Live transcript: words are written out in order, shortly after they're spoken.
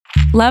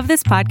Love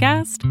this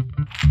podcast?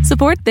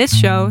 Support this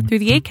show through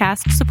the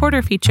Acast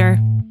supporter feature.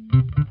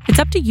 It's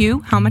up to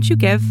you how much you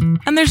give,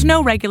 and there's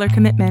no regular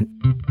commitment.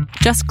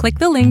 Just click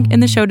the link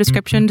in the show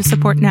description to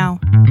support now.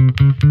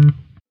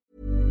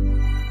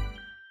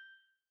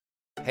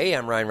 Hey,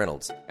 I'm Ryan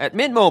Reynolds. At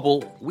Mint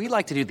Mobile, we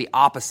like to do the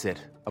opposite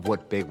of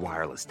what Big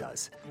Wireless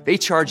does. They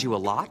charge you a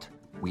lot,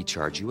 we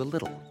charge you a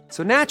little.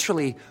 So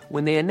naturally,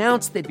 when they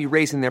announced they'd be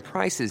raising their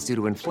prices due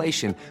to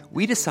inflation,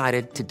 we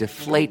decided to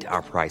deflate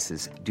our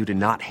prices due to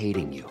not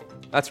hating you.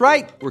 That's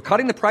right. We're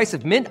cutting the price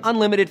of Mint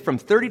Unlimited from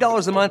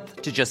 $30 a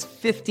month to just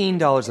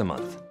 $15 a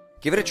month.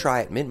 Give it a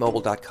try at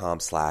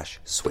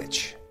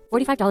mintmobile.com/switch.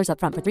 $45 up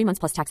front for 3 months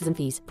plus taxes and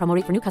fees. Promo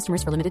rate for new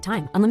customers for limited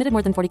time. Unlimited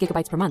more than 40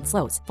 gigabytes per month.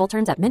 Slows full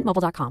terms at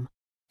mintmobile.com.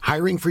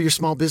 Hiring for your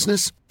small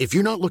business? If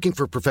you're not looking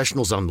for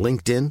professionals on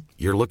LinkedIn,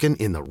 you're looking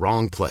in the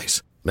wrong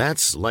place.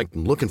 That's like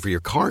looking for your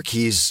car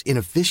keys in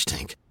a fish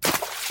tank.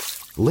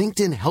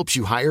 LinkedIn helps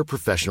you hire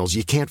professionals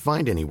you can't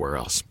find anywhere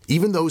else,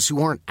 even those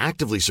who aren't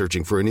actively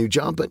searching for a new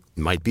job but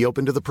might be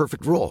open to the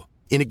perfect role.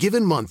 In a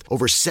given month,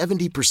 over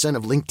 70%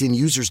 of LinkedIn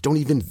users don't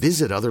even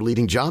visit other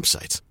leading job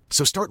sites.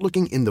 So start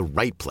looking in the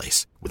right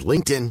place. With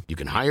LinkedIn, you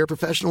can hire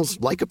professionals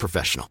like a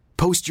professional.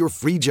 Post your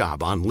free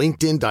job on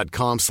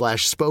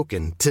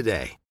linkedin.com/spoken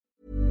today.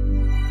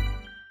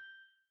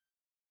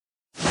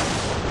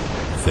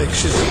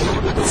 Fiction,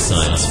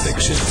 science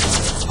fiction,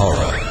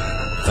 horror,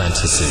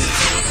 fantasy,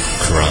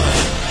 crime,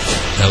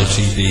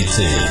 LGBT,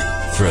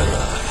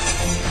 thriller.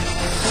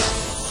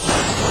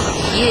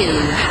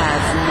 You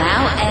have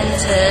now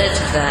entered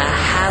the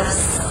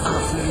House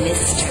of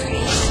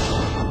Mystery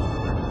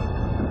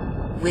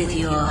with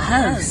your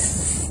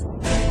hosts,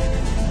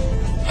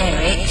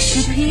 Eric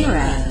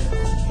Shapiro,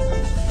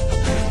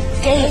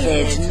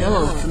 David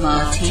North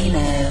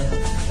Martino,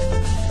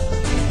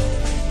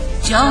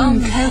 John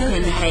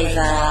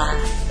Copenhaver,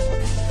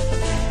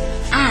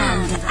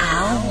 and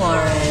Al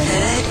Warren.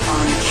 Heard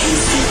on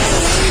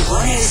KCAA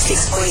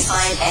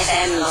 106.5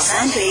 FM Los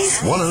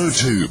Angeles,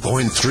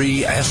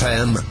 102.3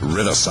 FM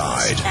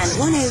Riverside, and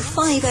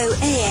 105.0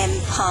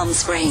 AM Palm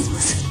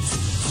Springs.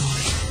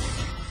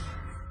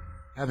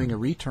 Having a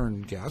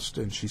return guest,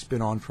 and she's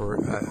been on for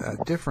a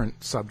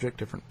different subject,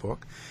 different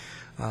book.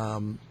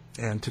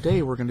 And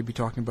today we're going to be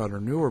talking about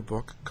her newer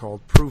book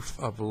called Proof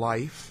of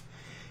Life.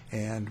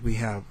 And we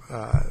have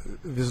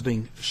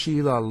visiting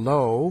Sheila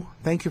Lowe.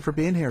 Thank you for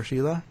being here,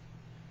 Sheila.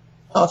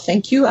 Oh,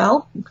 thank you,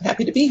 Al. I'm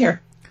happy to be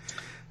here.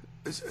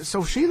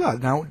 So, Sheila,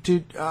 now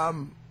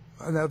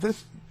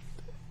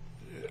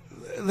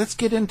let's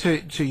get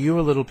into you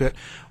a little bit.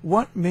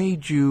 What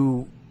made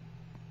you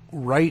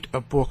write a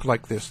book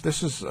like this?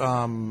 This is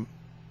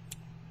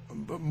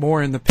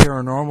more in the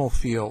paranormal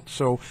field.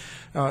 So,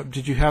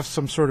 did you have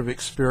some sort of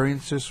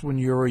experiences when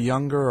you were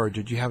younger, or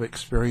did you have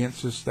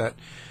experiences that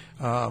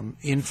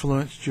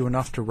influenced you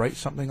enough to write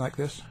something like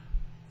this?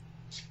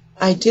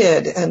 I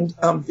did, and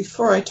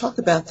before I talk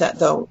about that,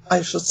 though,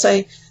 I shall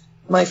say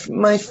my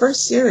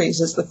first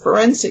series is the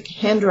Forensic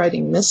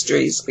Handwriting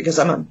Mysteries, because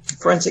I'm a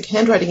forensic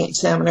handwriting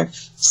examiner,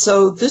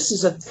 so this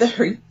is a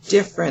very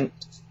different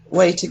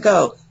way to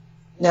go.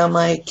 Now,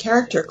 my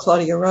character,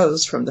 Claudia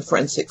Rose, from the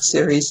Forensic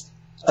series,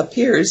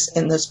 appears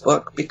in this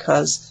book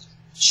because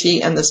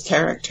she and this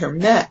character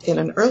met in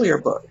an earlier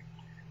book.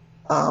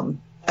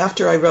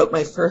 After I wrote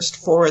my first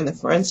 4 in the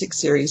Forensic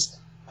series,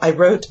 I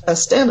wrote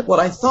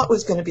what I thought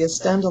was going to be a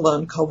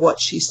standalone called What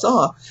She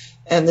Saw.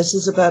 And this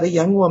is about a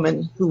young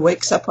woman who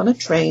wakes up on a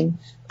train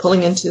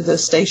pulling into the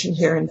station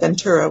here in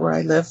Ventura, where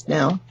I live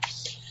now.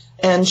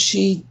 And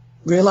she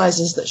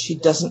realizes that she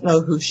doesn't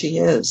know who she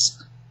is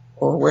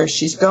or where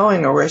she's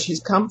going or where she's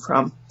come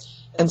from.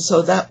 And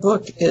so that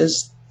book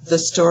is the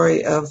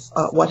story of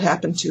what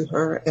happened to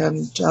her.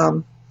 And,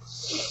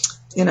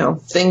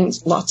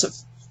 lots of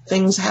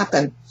things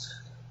happen.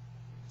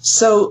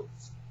 So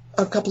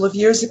a couple of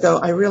years ago,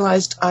 I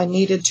realized I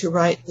needed to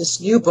write this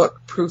new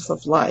book, Proof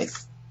of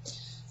Life.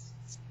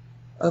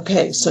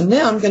 Okay, so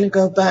now I'm going to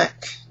go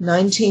back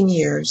 19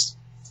 years.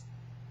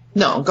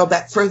 No, I'll go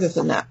back further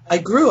than that. I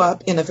grew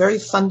up in a very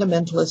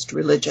fundamentalist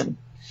religion,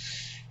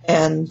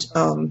 and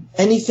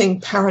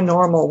anything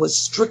paranormal was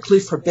strictly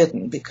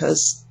forbidden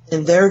because,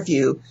 in their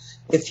view,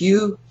 if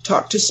you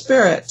talk to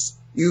spirits,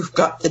 you've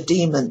got the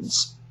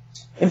demons.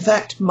 In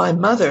fact, my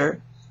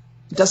mother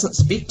doesn't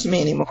speak to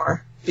me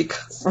anymore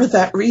for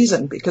that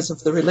reason, because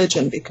of the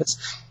religion, because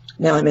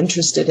now I'm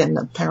interested in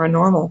the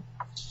paranormal.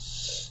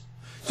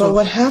 So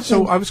what happened?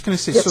 So I was going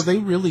to say, yes. So they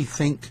really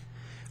think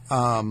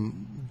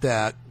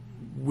that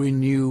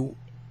when you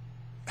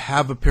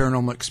have a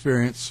paranormal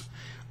experience,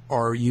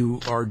 or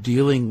you are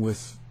dealing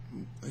with,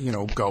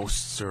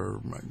 ghosts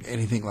or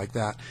anything like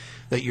that,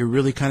 that you're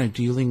really kind of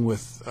dealing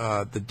with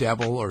the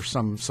devil or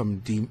some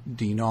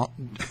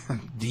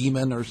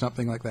demon or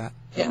something like that.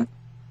 Yeah.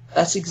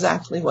 That's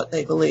exactly what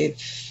they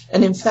believe.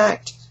 And in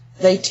fact,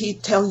 they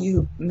tell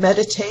you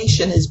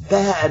meditation is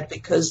bad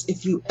because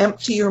if you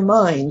empty your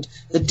mind,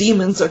 the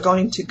demons are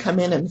going to come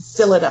in and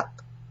fill it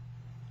up.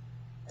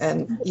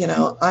 And,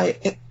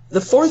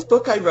 The fourth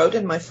book I wrote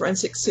in my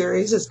forensic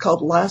series is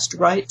called Last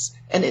Rites,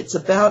 and it's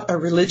about a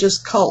religious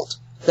cult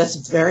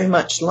that's very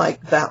much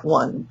like that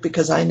one,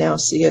 because I now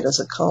see it as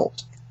a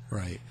cult.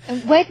 Right.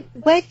 And where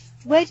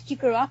did you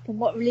grow up, and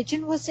what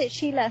religion was it,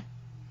 Sheila?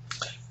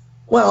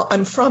 Well,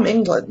 I'm from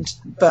England,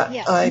 but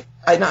Yeah.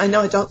 I know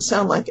I don't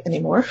sound like it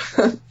anymore,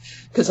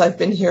 because I've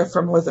been here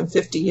for more than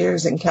 50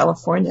 years in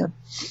California.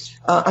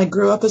 I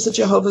grew up as a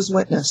Jehovah's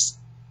Witness.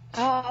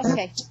 Oh,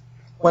 okay.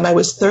 When I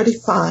was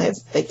 35,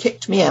 they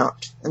kicked me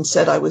out and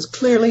said I was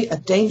clearly a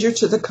danger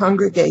to the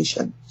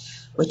congregation,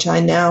 which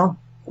I now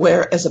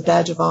wear as a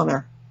badge of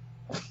honor.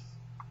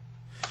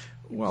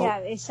 Well, Yeah,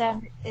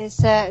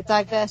 it's a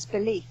diverse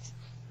belief.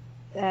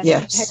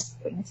 Yes.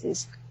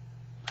 Witnesses.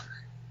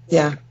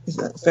 Yeah,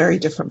 very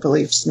different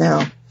beliefs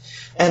now,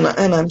 and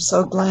I'm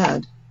so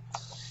glad.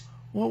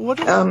 well,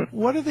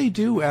 what do they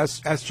do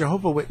as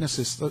Jehovah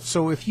Witnesses?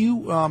 So if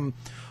you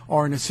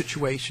are in a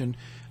situation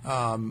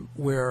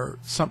where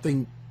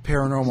something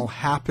paranormal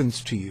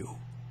happens to you,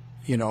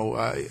 you know,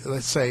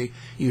 let's say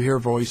you hear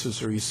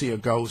voices or you see a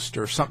ghost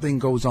or something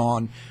goes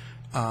on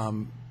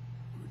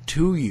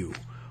to you,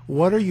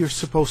 what are you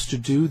supposed to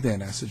do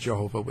then as a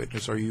Jehovah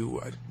Witness? Are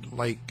you,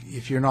 like,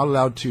 if you're not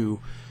allowed to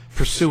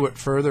pursue it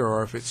further,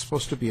 or if it's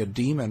supposed to be a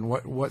demon,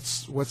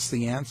 what's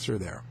the answer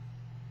there?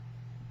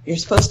 You're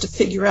supposed to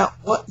figure out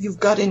what you've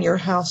got in your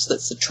house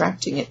that's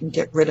attracting it and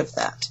get rid of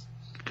that.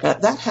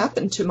 That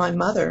happened to my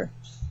mother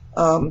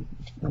on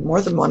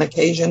more than one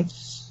occasion.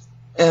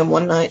 And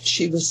one night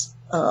she was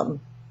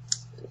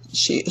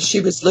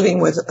she was living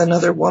with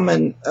another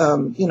woman,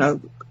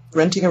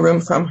 renting a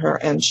room from her,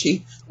 and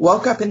she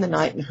woke up in the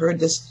night and heard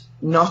this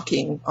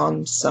knocking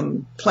on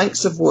some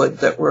planks of wood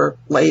that were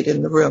laid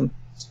in the room.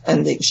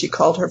 And she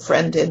called her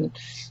friend in,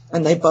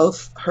 and they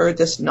both heard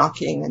this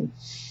knocking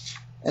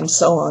and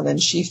so on.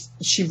 And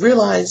she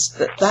realized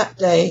that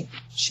day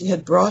she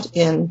had brought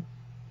in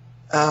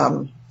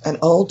an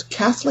old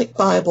Catholic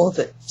Bible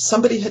that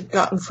somebody had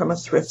gotten from a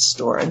thrift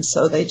store. And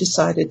so they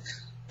decided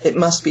it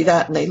must be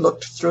that, and they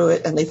looked through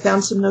it, and they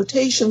found some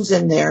notations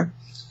in there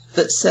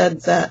that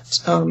said that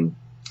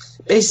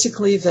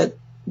basically that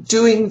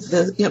doing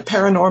the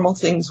paranormal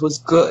things was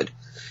good.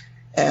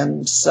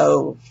 And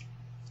so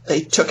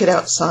they took it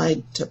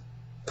outside to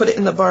put it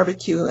in the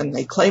barbecue, and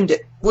they claimed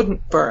it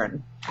wouldn't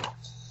burn.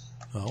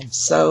 Oh.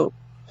 So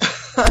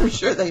I'm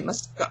sure they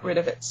must have got rid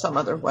of it some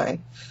other way.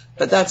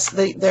 But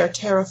they're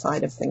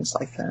terrified of things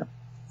like that.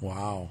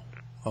 Wow.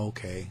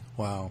 Okay.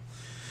 Wow.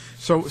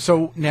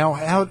 So now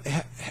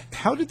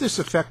how did this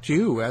affect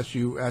you as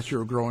you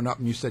were growing up?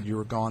 And you said you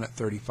were gone at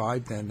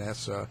 35 then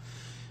as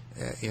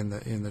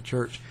in the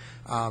church.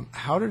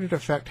 How did it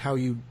affect how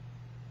you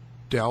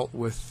dealt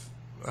with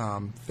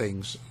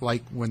things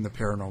like when the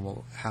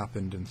paranormal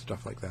happened and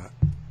stuff like that?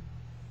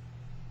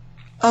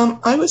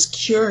 I was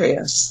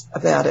curious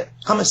about it.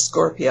 I'm a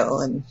Scorpio,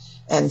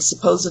 and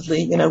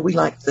supposedly, we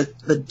like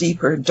the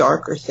deeper,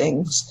 darker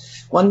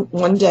things.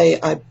 One day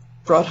I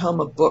brought home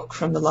a book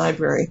from the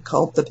library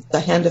called The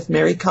Hand of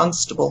Mary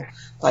Constable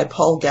by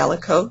Paul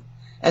Gallico,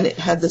 and it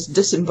had this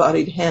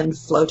disembodied hand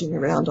floating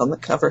around on the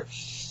cover.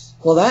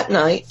 Well, that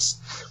night,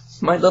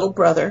 my little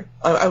brother,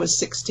 I was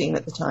 16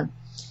 at the time,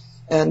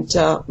 and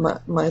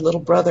my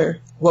little brother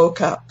woke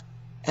up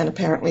and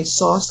apparently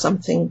saw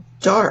something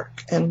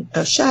dark and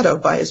a shadow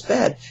by his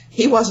bed.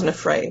 He wasn't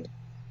afraid,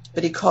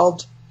 but he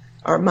called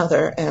our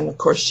mother, and of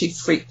course she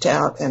freaked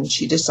out, and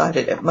she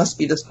decided it must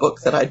be this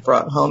book that I'd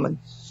brought home, and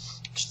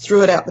she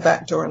threw it out the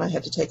back door, and I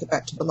had to take it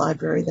back to the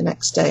library the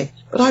next day.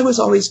 But I was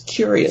always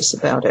curious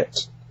about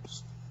it.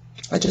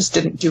 I just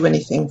didn't do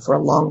anything for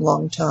a long,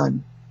 long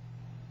time.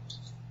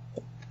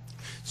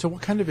 So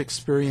what kind of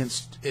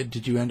experience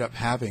did you end up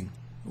having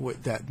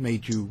that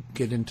made you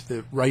get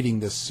into writing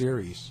this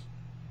series?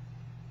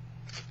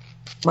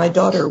 My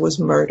daughter was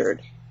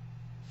murdered,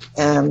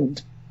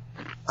 and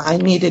I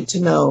needed to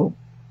know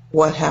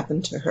what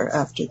happened to her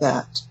after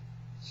that.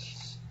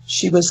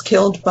 She was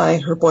killed by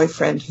her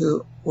boyfriend,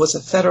 who was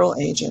a federal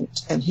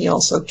agent, and he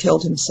also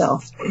killed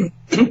himself.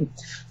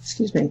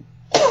 Excuse me.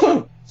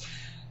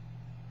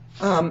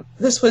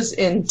 This was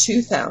in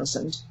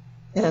 2000,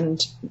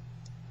 and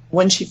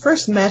when she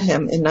first met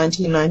him in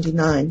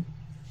 1999,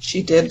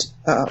 she did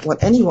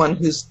what anyone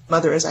whose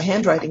mother is a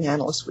handwriting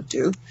analyst would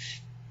do,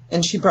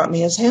 and she brought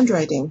me his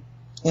handwriting,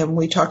 and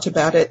we talked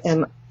about it,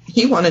 and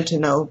he wanted to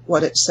know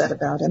what it said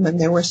about him, and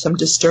there were some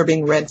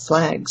disturbing red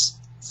flags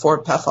for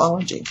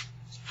pathology.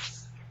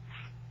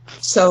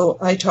 So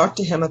I talked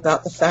to him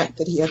about the fact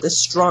that he had this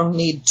strong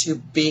need to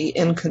be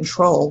in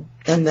control,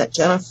 and that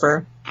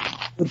Jennifer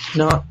would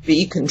not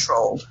be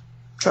controlled.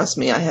 Trust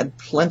me, I had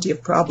plenty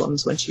of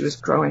problems when she was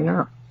growing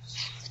up,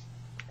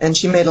 and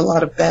she made a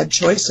lot of bad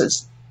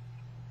choices.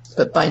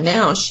 But by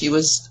now she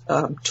was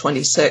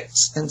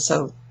 26, and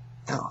so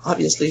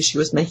obviously she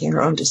was making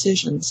her own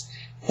decisions.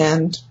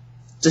 And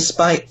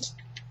despite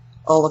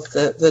all of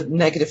the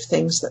negative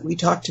things that we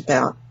talked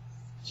about,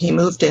 he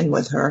moved in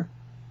with her.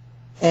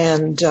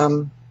 And,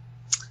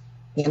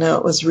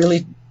 it was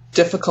really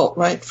difficult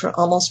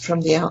almost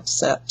from the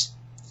outset.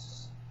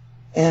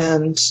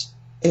 And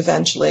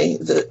eventually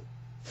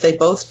they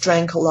both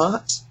drank a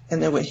lot,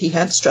 and he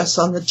had stress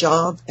on the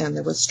job, and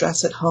there was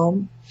stress at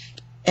home.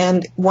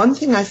 And one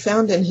thing I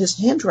found in his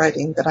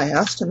handwriting that I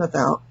asked him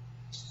about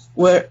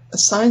were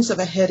signs of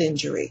a head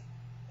injury.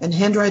 And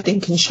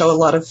handwriting can show a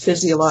lot of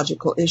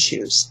physiological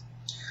issues.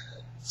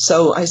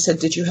 So I said,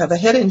 did you have a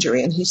head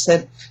injury? And he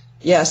said,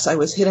 yes, I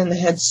was hit in the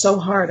head so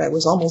hard I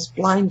was almost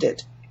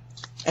blinded.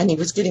 And he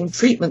was getting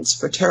treatments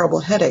for terrible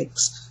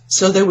headaches.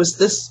 So there was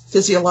this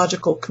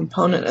physiological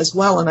component as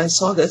well, and I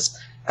saw this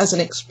as an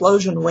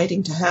explosion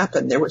waiting to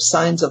happen. There were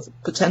signs of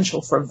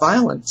potential for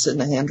violence in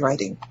the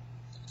handwriting.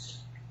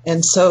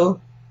 And so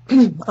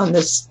on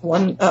this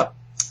one,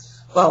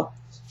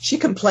 she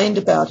complained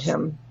about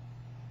him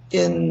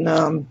in,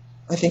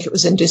 I think it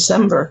was in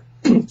December,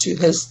 to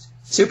his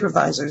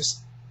supervisors.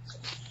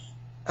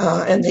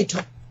 And they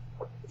told,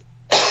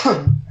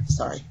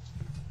 sorry,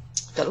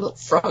 got a little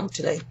frog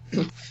today.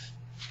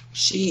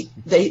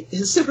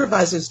 His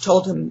supervisors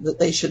told him that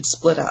they should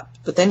split up,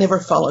 but they never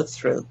followed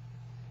through.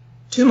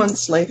 2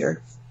 months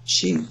later,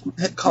 she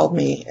had called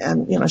me,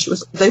 and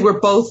they were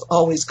both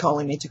always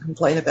calling me to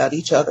complain about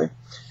each other.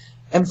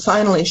 And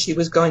finally, she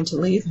was going to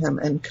leave him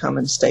and come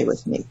and stay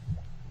with me.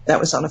 That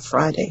was on a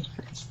Friday.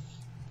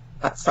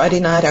 Friday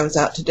night, I was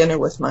out to dinner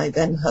with my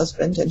then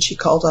husband, and she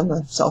called on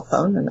the cell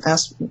phone and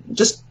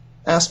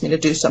asked me to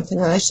do something,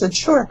 and I said,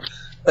 sure,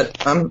 but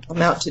I'm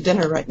out to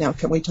dinner right now.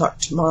 Can we talk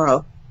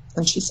tomorrow?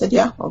 And she said,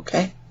 yeah,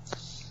 okay.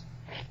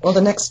 Well,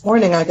 the next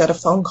morning, I got a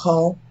phone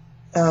call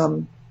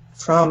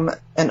from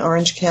an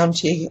Orange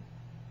County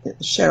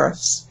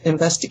sheriff's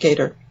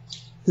investigator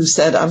who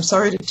said, I'm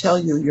sorry to tell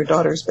you, your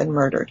daughter's been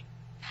murdered.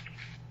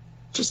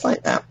 Just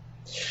like that.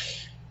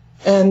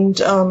 And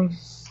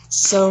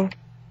so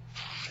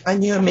I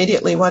knew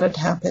immediately what had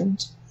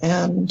happened,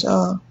 and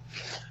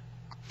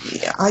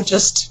I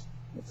just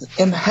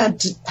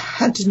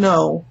had to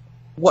know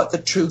what the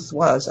truth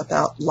was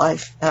about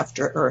life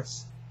after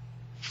Earth,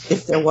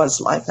 if there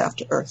was life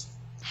after Earth.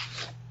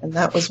 And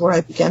that was where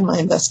I began my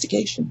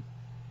investigation.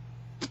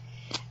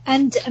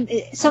 And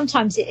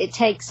sometimes it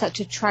takes such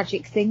a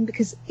tragic thing,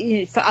 because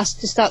for us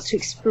to start to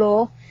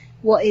explore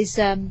what is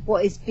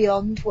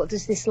beyond, what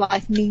does this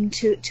life mean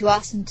to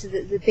us and to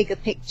the bigger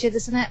picture,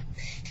 doesn't it?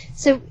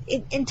 So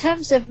in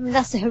terms of,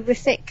 that's a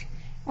horrific,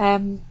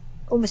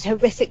 almost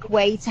horrific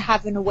way to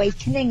have an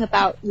awakening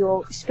about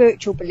your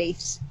spiritual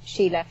beliefs,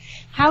 Sheila.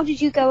 How did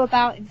you go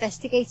about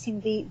investigating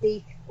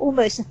the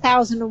almost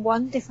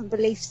 1,001 different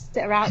beliefs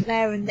that are out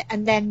there,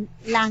 and then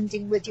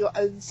landing with your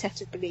own set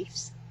of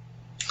beliefs?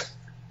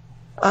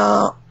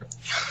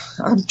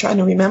 I'm trying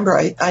to remember.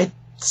 I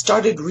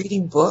started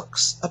reading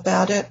books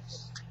about it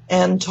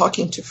and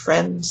talking to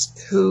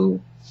friends who,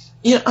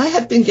 I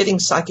had been getting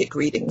psychic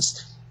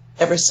readings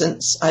ever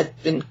since I'd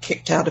been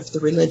kicked out of the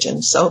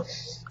religion. So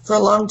for a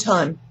long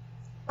time,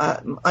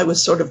 I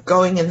was sort of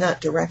going in that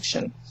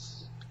direction.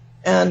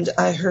 And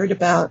I heard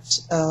about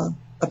a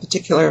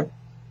particular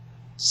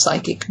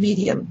psychic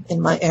medium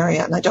in my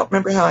area, and I don't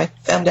remember how I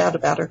found out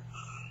about her.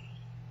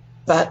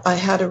 But I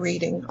had a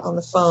reading on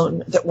the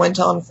phone that went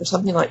on for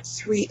something like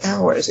 3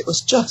 hours. It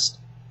was just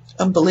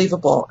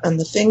unbelievable. And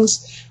the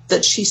things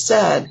that she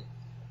said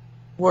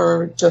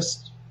were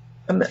just,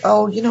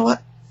 oh, you know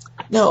what?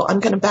 No, I'm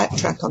going to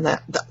backtrack on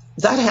that.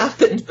 That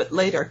happened, but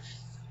later.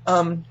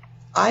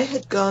 I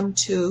had gone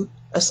to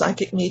a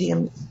psychic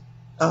medium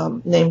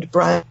named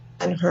Brian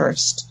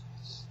Hurst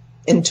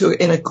in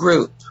a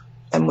group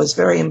and was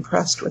very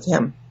impressed with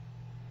him.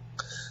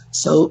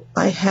 So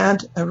I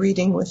had a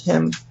reading with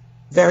him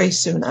very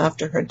soon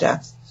after her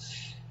death.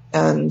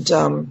 And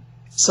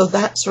so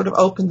that sort of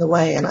opened the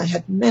way, and I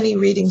had many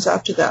readings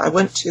after that. I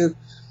went to,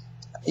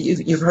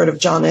 you've heard of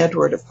John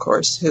Edward, of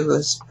course, who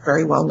is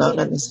very well known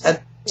and has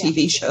had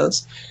TV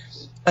shows.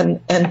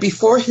 And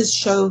before his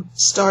show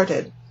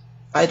started,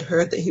 I'd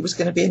heard that he was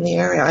going to be in the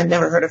area. I'd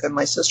never heard of him.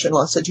 My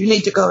sister-in-law said, you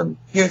need to go and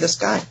hear this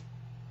guy.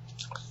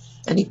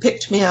 And he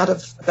picked me out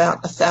of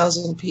about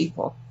 1,000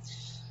 people.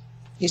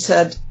 He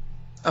said,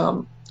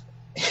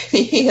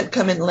 he had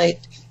come in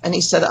late, and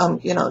he said,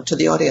 to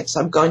the audience,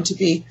 I'm going to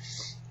be,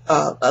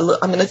 I'm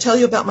going to tell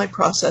you about my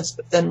process,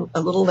 but then a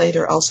little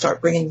later I'll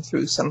start bringing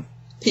through some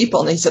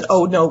people. And he said,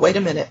 oh, no, wait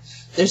a minute.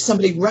 There's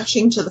somebody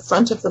rushing to the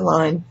front of the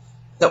line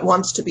that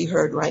wants to be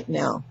heard right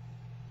now.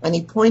 And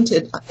he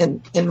pointed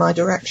in my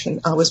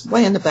direction. I was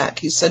way in the back.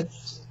 He said,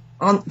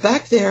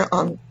 back there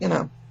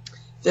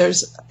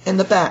there's in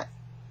the back,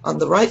 on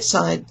the right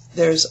side,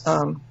 there's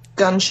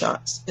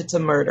gunshots. It's a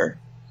murder.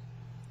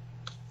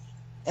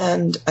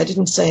 And I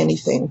didn't say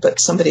anything, but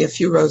somebody a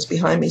few rows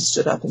behind me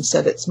stood up and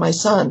said, it's my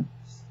son.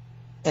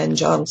 And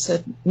John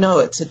said, no,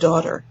 it's a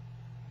daughter.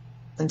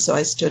 And so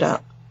I stood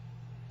up,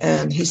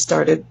 and he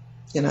started,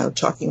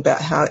 talking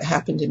about how it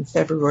happened in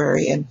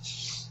February, and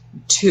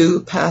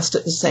 2 passed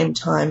at the same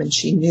time, and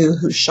she knew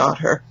who shot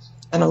her,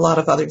 and a lot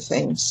of other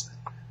things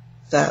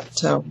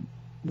that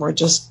were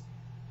just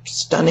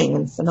stunning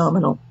and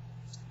phenomenal.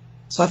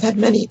 So I've had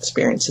many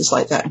experiences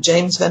like that.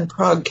 James Van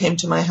Praagh came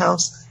to my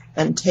house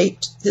and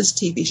taped his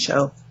TV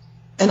show.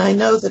 And I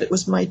know that it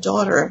was my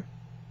daughter,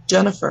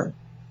 Jennifer,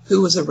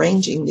 who was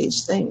arranging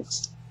these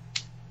things.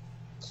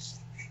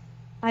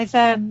 I've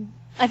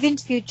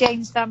interviewed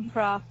James Van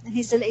Praagh, and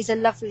he's a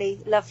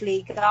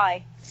lovely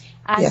guy,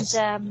 and Yes.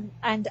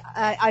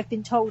 I've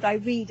been told I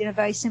read in a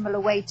very similar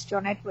way to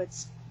John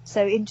Edwards.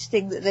 So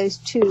interesting that those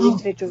two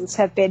individuals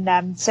have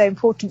been so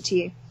important to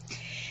you.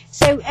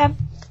 So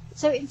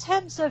in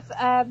terms of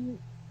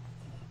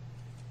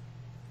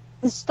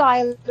the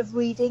style of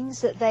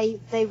readings that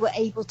they were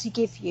able to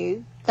give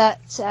you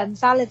that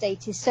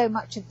validated so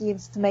much of the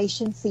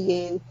information for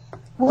you,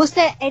 was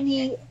there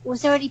any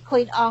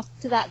point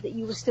after that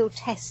you were still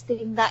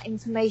testing that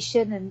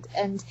information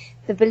and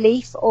the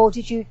belief, or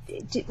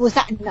was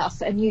that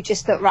enough and you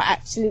just thought, right,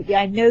 absolutely,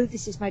 I know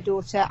this is my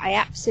daughter, I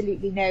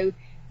absolutely know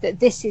that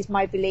this is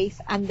my belief,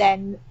 and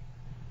then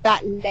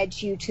that led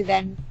you to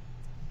then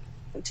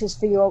just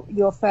for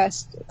your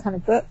first kind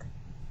of book?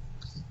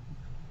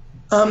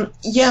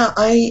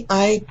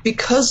 I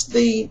because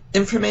the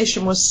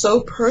information was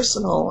so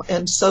personal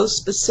and so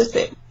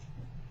specific,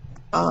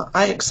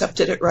 I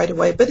accepted it right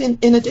away. But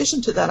in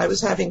addition to that, I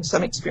was having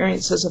some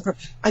experiences of her.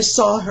 I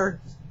saw her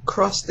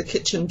cross the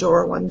kitchen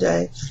door one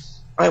day.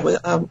 I was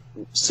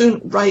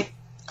soon right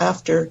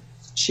after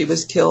she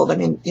was killed. I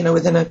mean,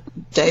 within a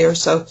day or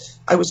so,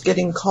 I was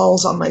getting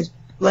calls on my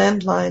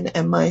landline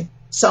and my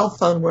cell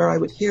phone where I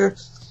would hear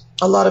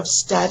a lot of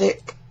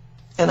static,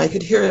 and I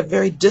could hear a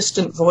very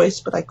distant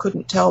voice, but I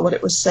couldn't tell what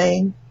it was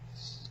saying.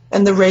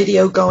 And the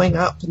radio going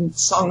up and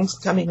songs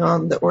coming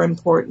on that were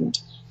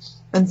important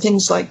and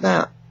things like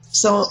that.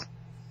 So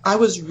I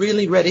was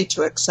really ready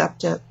to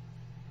accept it.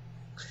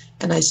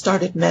 And I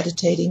started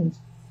meditating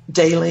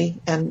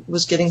daily and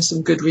was getting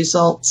some good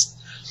results.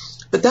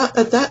 But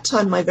at that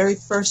time, my very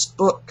first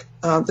book,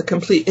 The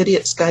Complete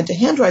Idiot's Guide to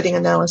Handwriting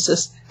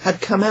Analysis,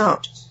 had come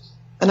out.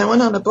 And I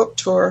went on a book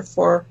tour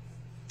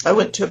I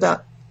went to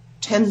about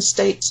 10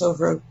 states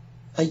over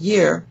a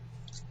year.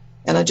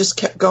 And I just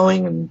kept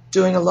going and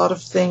doing a lot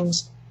of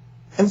things.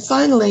 And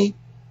finally,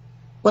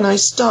 when I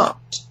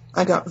stopped,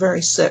 I got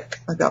very sick.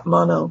 I got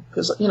mono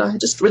because, I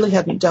just really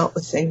hadn't dealt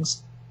with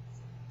things.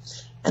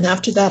 And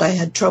after that, I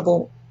had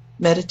trouble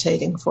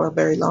meditating for a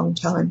very long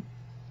time.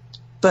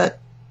 But,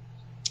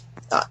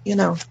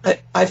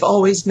 I've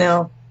always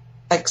now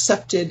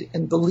accepted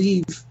and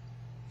believe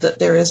that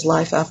there is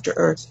life after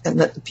Earth and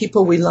that the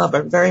people we love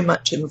are very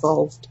much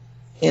involved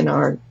in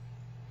our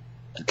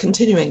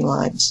continuing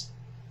lives.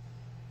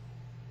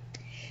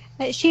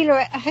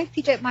 Sheila, I hope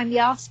you don't mind me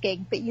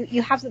asking, but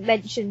you haven't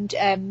mentioned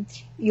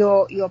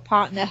your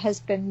partner,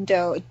 husband,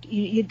 or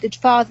the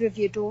father of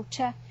your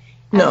daughter,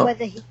 and No.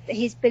 whether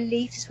his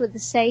beliefs were the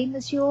same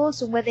as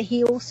yours, and whether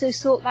he also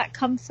sought that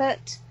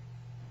comfort.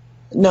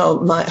 No,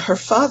 her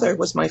father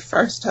was my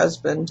first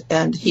husband,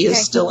 and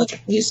he's still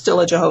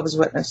a Jehovah's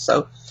Witness.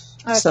 So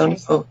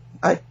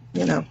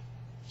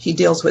he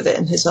deals with it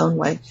in his own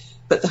way.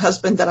 But the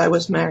husband that I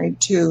was married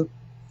to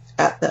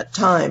at that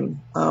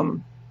time,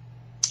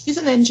 he's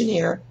an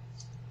engineer,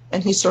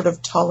 and he sort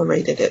of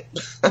tolerated it.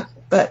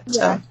 But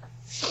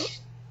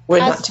we're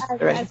not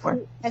together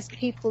anymore. As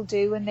people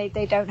do when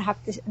they don't have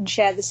and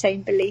share the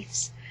same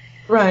beliefs.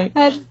 Right.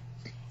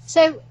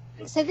 So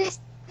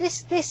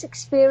this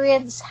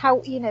experience,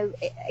 how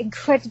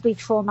incredibly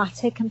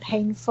traumatic and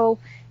painful,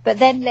 but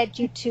then led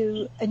you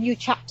to a new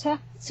chapter.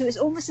 So it's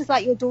almost as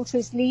like your daughter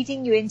is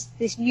leading you into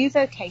this new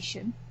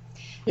vocation.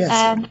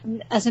 Yes.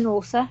 As an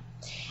author.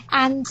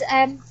 And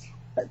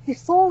but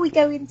before we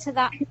go into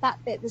that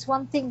bit, there's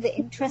one thing that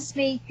interests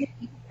me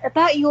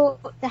about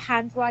the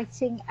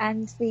handwriting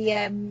and the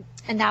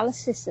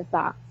analysis of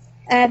that.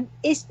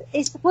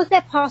 Was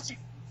there part of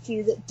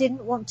you that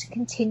didn't want to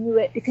continue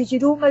it because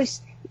you'd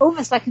almost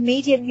like a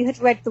medium, you had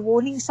read the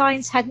warning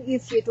signs, hadn't you,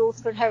 for your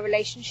daughter and her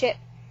relationship?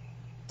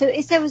 So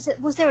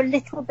was there a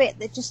little bit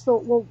that just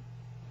thought, well,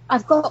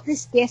 I've got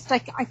this gift, I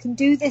can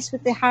do this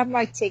with the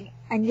handwriting,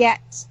 and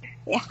yet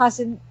it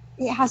hasn't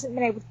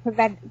been able to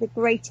prevent the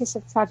greatest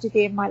of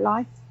tragedy in my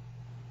life?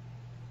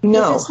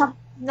 No. Was there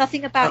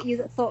nothing about you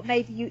that thought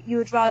maybe you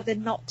would rather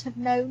not have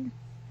known?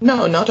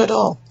 No, not at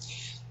all.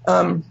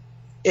 I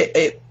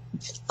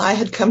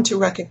had come to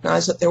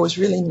recognize that there was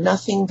really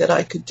nothing that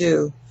I could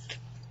do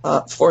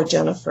for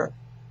Jennifer.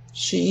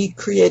 She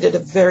created a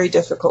very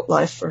difficult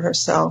life for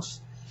herself,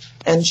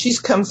 and she's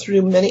come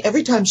through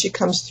every time she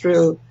comes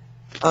through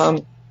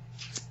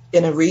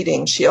in a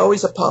reading, she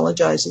always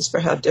apologizes for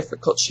how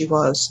difficult she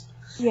was.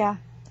 Yeah.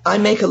 I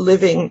make a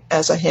living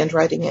as a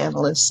handwriting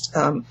analyst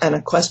and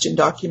a question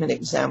document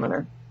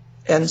examiner.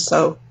 And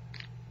so,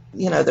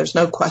 there's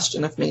no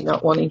question of me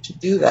not wanting to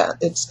do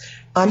that.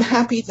 I'm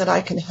happy that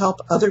I can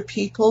help other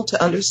people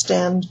to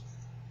understand,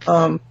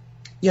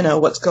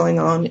 what's going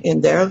on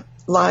in their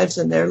lives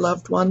and their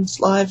loved ones'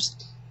 lives,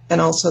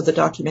 and also the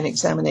document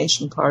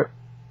examination part.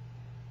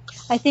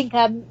 I think,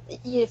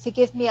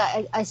 forgive me,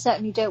 I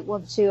certainly don't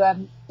want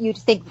to you to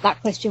think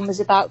that question was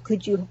about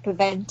could you have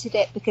prevented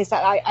it, because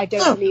I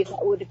don't believe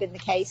that would have been the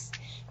case.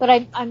 But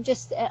I'm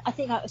just, I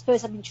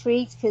suppose I'm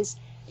intrigued because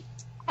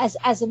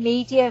as a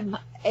medium,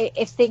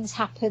 if things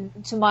happen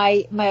to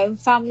my own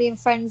family and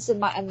friends and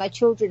my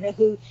children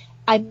who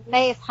I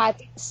may have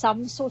had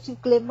some sort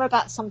of glimmer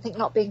about something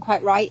not being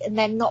quite right, and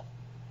then not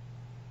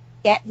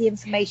get the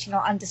information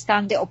or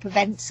understand it or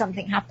prevent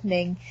something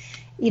happening.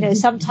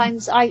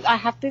 Sometimes I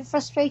have been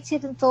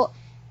frustrated and thought,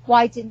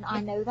 why didn't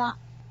I know that?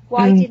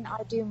 Why didn't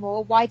I do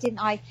more? Why didn't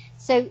I?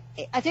 So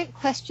I don't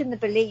question the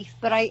belief,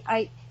 but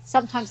I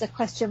sometimes I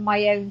question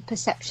my own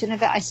perception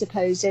of it, I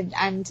suppose.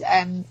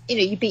 And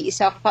you beat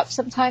yourself up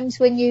sometimes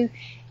when you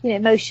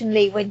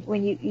emotionally,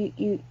 when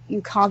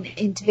you can't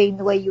intervene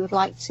the way you would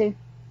like to.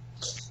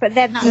 But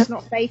then that's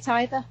not fate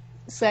either.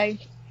 So.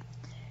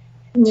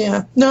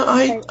 Yeah. No,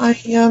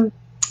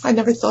 I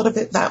never thought of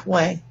it that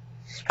way.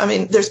 I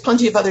mean, there's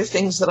plenty of other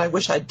things that I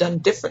wish I'd done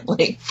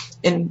differently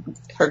in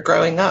her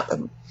growing up.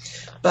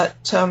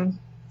 But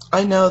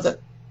I know that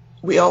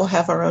we all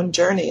have our own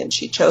journey, and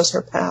she chose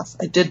her path.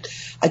 I did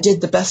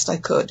the best I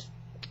could.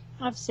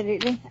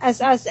 Absolutely,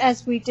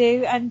 as we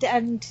do, and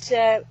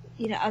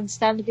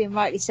understandably and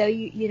rightly so.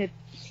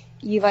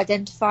 You've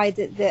identified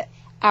that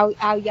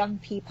our young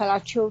people,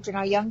 our children,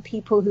 our young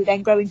people who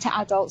then grow into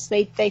adults,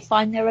 they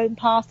find their own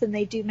path and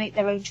they do make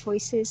their own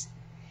choices.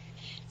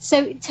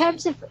 So in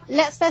terms of,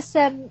 let's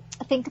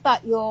think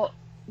about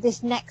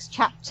this next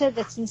chapter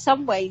that in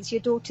some ways your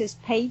daughter's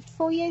paved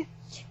for you,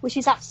 which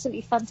is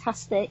absolutely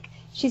fantastic.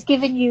 She's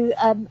given you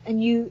a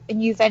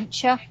new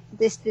venture,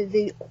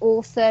 the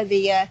author,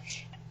 the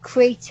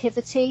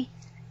creativity.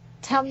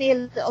 Tell me a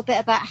little bit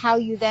about how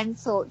you then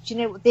thought, do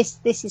you know what, this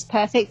is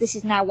perfect, this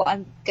is now what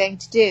I'm going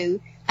to do,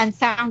 and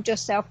found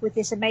yourself with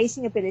this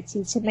amazing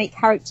ability to make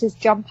characters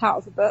jump out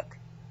of a book.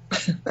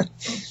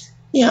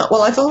 Yeah,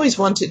 well, I've always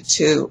wanted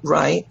to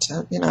write,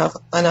 and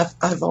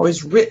I've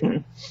always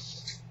written.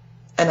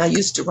 And I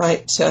used to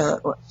write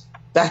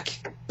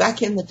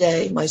back in the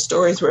day. My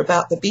stories were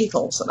about the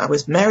Beatles, and I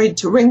was married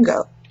to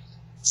Ringo,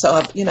 so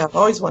I've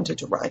always wanted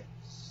to write.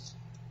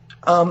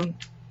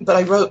 But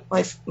I wrote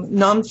my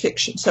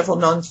several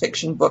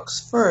nonfiction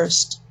books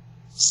first,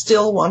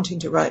 still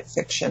wanting to write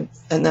fiction,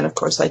 and then of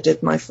course I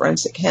did my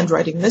forensic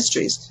handwriting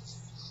mysteries.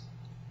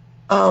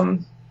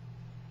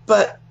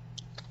 But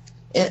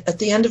at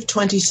the end of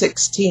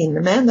 2016,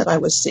 the man that I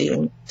was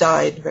seeing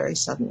died very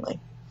suddenly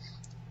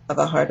of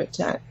a heart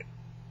attack.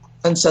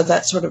 And so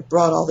that sort of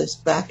brought all this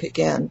back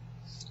again.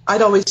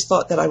 I'd always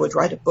thought that I would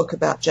write a book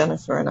about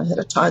Jennifer, and I had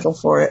a title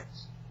for it,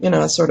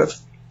 sort of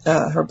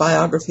her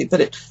biography.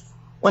 But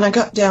when I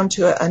got down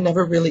to it, I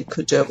never really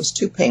could do it. It was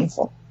too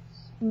painful.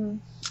 Mm.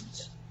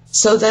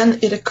 So then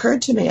it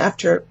occurred to me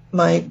after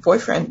my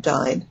boyfriend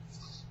died,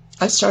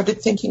 I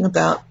started thinking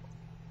about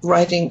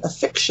writing a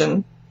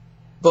fiction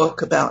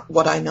book about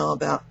what I know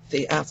about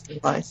the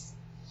afterlife.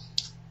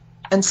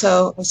 And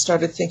so I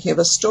started thinking of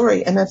a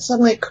story, and it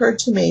suddenly occurred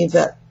to me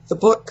that the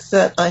book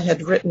that I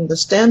had written, the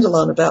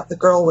standalone about the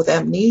girl with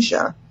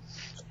amnesia,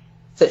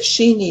 that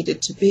she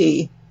needed to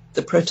be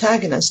the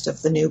protagonist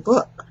of the new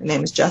book. Her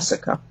name is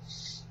Jessica.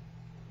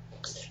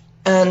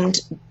 And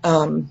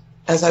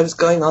as I was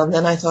going on,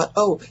 then I thought,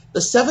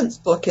 the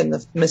seventh book in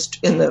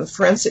the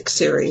forensic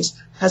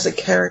series has a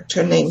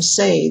character named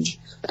Sage,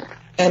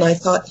 and I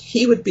thought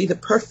he would be the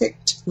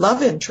perfect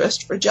love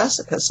interest for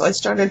Jessica. So I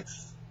started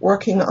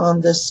working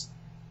on this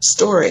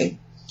story.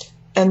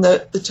 And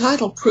the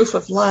title, Proof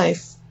of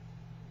Life,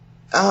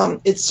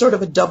 it's sort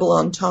of a double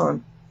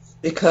entendre,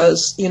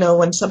 because,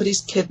 when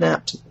somebody's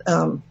kidnapped,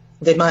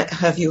 they might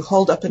have you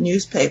hold up a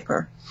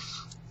newspaper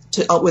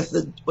with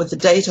the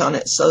date on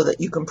it so that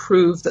you can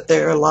prove that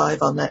they're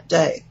alive on that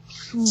day.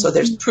 Mm-hmm. So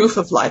there's proof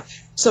of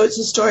life. So it's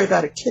a story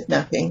about a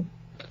kidnapping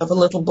of a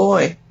little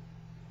boy.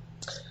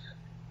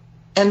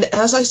 And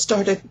as I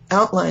started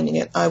outlining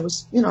it, I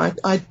was,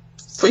 I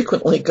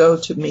frequently go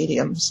to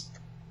mediums.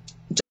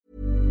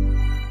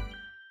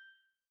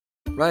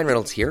 Ryan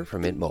Reynolds here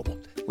from Mint Mobile.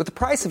 With the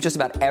price of just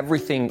about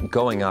everything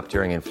going up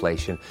during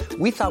inflation,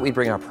 we thought we'd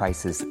bring our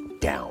prices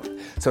down.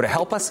 So to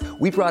help us,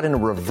 we brought in a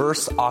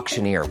reverse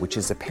auctioneer, which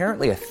is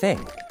apparently a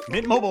thing.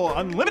 Mint Mobile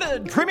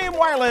Unlimited Premium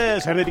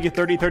Wireless. How to get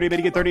 30, 30, bit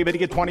to get 30, bit to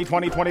get 20,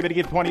 20, 20, bit to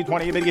get 20,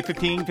 20, bit to get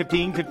 15,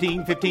 15,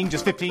 15, 15,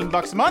 just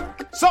 $15 a month?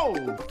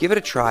 Sold! Give it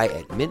a try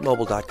at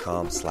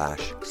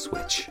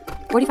mintmobile.com/switch.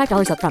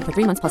 $45 up front for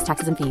 3 months plus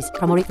taxes and fees.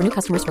 Promo rate for new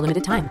customers for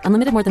limited time.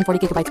 Unlimited more than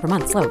 40 gigabytes per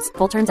month. Slows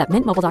full terms at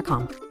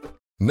mintmobile.com.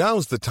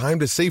 Now's the time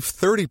to save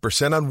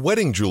 30% on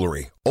wedding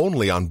jewelry,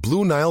 only on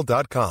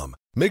BlueNile.com.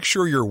 Make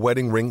sure your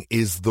wedding ring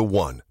is the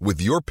one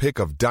with your pick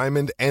of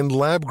diamond and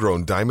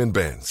lab-grown diamond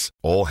bands,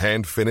 all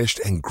hand-finished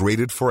and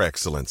graded for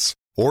excellence.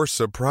 Or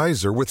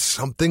surprise her with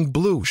something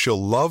blue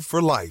she'll love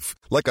for life,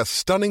 like a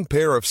stunning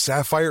pair of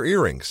sapphire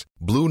earrings.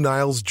 Blue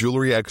Nile's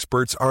jewelry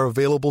experts are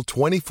available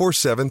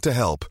 24/7 to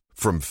help,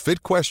 from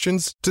fit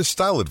questions to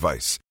style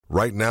advice.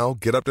 Right now,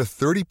 get up to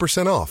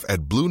 30% off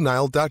at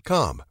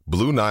BlueNile.com.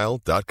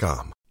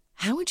 BlueNile.com.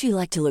 How would you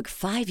like to look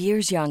 5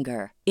 years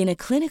younger? In a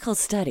clinical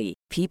study,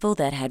 people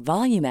that had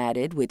volume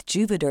added with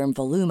Juvederm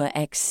Voluma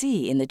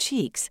XC in the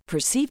cheeks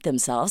perceived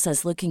themselves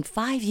as looking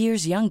 5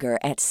 years younger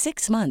at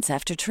 6 months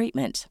after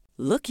treatment.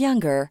 Look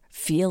younger,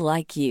 feel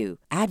like you.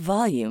 Add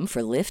volume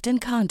for lift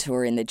and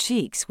contour in the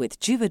cheeks with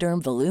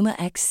Juvederm Voluma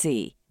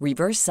XC.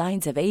 Reverse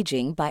signs of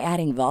aging by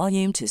adding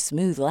volume to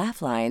smooth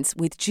laugh lines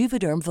with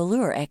Juvederm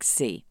Volure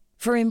XC.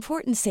 For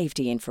important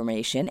safety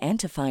information and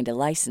to find a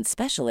licensed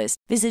specialist,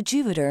 visit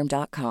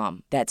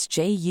Juvederm.com. That's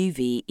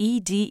JUVEDERM.com.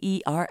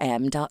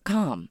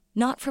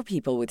 Not for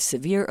people with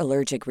severe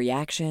allergic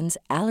reactions,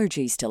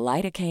 allergies to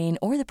lidocaine,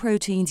 or the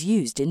proteins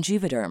used in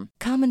Juvederm.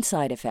 Common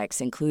side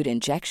effects include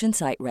injection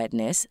site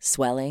redness,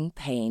 swelling,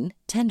 pain,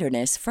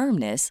 tenderness,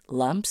 firmness,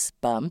 lumps,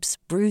 bumps,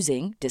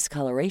 bruising,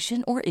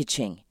 discoloration, or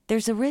itching.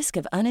 There's a risk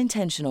of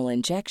unintentional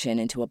injection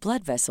into a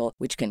blood vessel,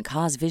 which can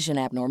cause vision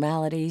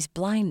abnormalities,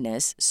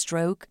 blindness,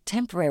 stroke,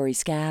 temporary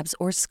scabs,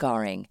 or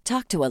scarring.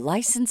 Talk to a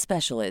licensed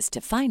specialist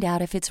to find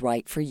out if it's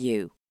right for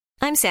you.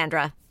 I'm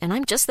Sandra, and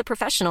I'm just the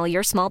professional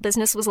your small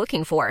business was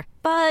looking for.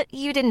 But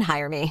you didn't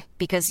hire me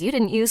because you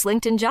didn't use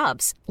LinkedIn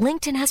Jobs.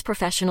 LinkedIn has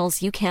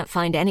professionals you can't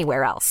find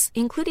anywhere else,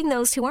 including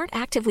those who aren't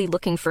actively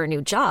looking for a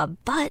new job,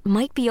 but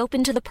might be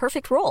open to the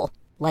perfect role,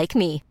 like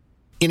me.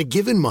 In a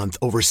given month,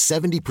 over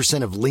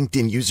 70% of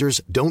LinkedIn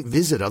users don't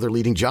visit other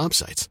leading job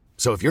sites.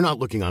 So if you're not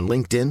looking on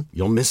LinkedIn,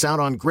 you'll miss out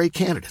on great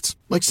candidates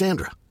like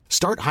Sandra.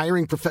 Start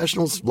hiring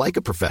professionals like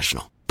a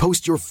professional.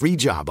 Post your free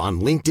job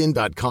on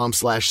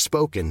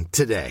linkedin.com/spoken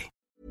today.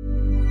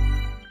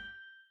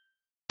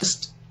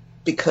 Just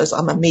because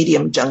I'm a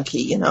medium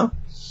junkie, and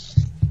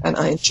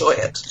I enjoy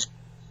it.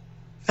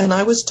 And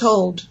I was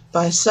told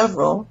by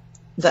several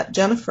that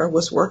Jennifer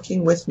was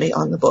working with me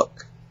on the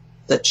book,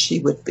 that she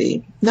would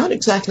be not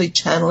exactly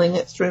channeling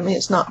it through me.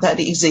 It's not that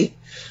easy,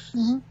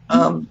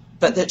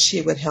 but that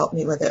she would help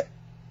me with it.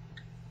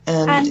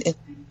 And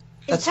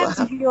in terms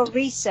of your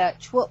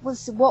research, what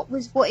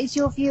is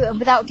your view? And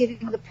without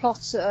giving the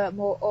plot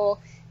or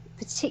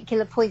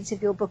particular points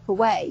of your book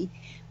away,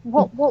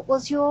 what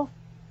was your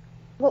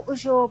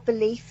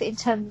belief in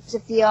terms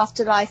of the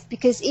afterlife?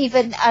 Because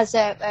even as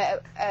a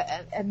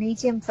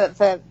medium for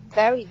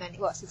very many,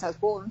 since I was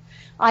born,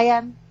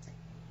 I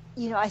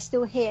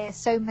still hear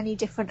so many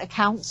different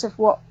accounts of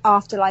what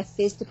afterlife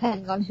is,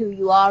 depending on who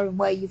you are and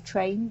where you've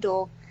trained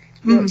or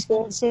your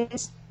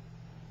experiences.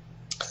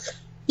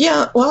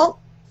 Yeah, well,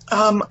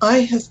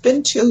 I have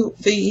been to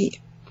the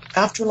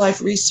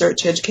Afterlife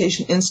Research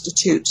Education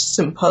Institute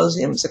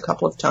symposiums a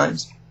couple of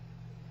times.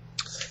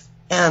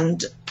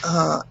 And,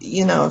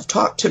 I've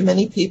talked to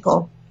many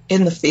people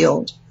in the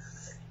field.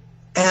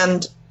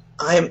 And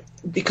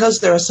because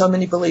there are so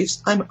many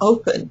beliefs, I'm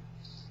open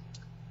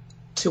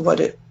to what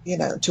it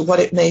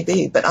may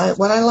be. But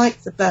what I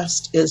like the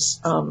best is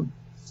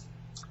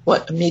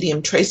what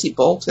medium Tracy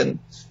Bolton,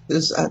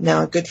 who's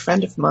now a good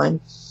friend of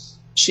mine,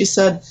 she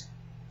said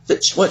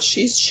that what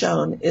she's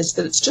shown is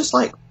that it's just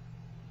like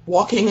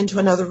walking into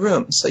another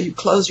room. So you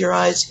close your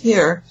eyes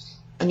here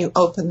and you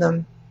open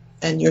them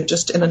and you're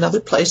just in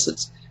another place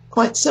that's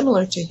quite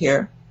similar to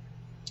here,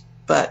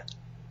 but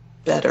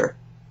better.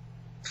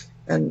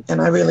 And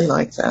I really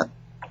like that.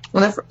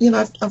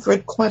 I've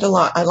read quite a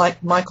lot. I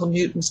like Michael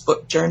Newton's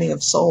book, Journey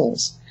of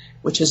Souls,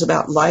 which is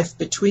about life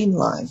between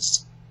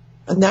lives.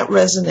 And that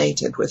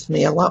resonated with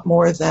me a lot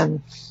more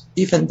than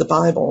even the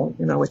Bible,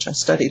 which I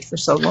studied for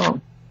so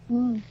long.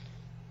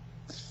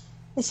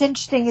 It's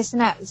interesting, isn't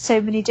it? So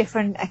many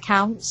different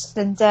accounts.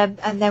 And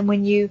then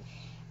when you,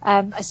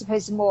 I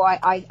suppose the more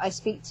I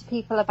speak to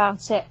people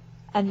about it,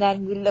 and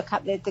then we look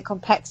at the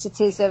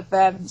complexities of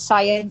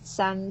science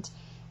and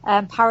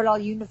parallel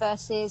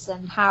universes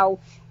and how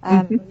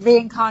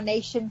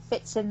reincarnation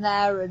fits in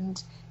there,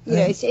 and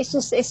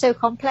it's so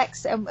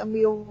complex, and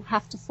we all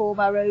have to form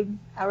our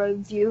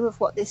own view of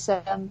what this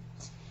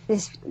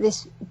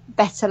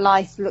better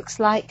life looks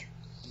like.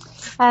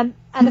 And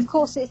of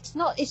course, it's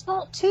not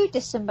too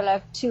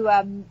dissimilar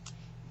to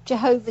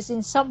Jehovah's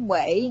in some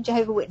way,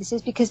 Jehovah's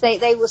Witnesses, because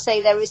they will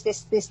say there is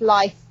this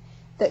life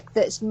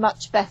that's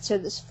much better,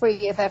 that's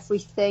free of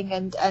everything,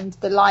 and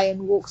the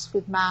lion walks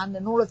with man,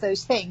 and all of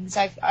those things.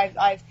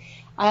 I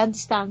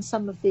understand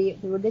some of the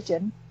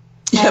religion.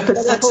 Yeah, but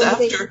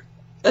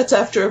that's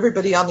after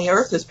everybody on the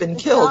earth has been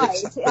killed.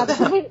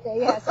 Absolutely,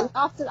 yes.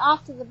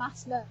 After the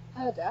mass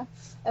murder,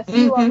 a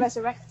few are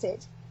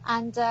resurrected,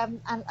 and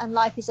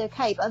life is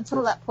okay. But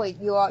until that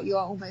point, you are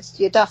almost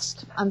your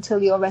dust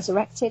until you're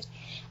resurrected.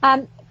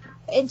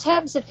 In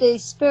terms of the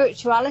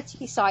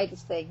spirituality side of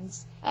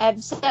things,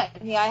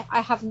 certainly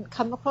I haven't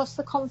come across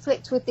the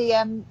conflict with the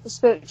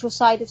spiritual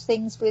side of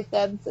things with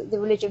the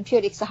religion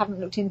purely, because I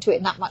haven't looked into it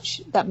in that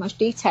much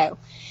detail.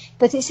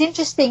 But it's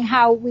interesting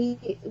how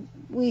we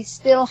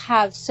still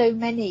have so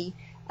many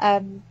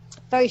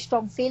very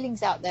strong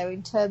feelings out there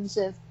in terms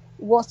of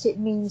what it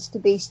means to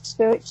be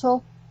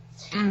spiritual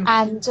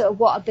and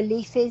what a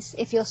belief is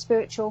if you're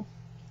spiritual.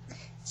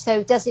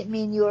 So does it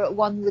mean you're at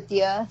one with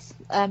the earth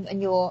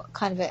and you're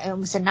kind of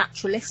almost a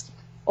naturalist,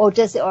 or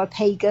a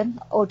pagan,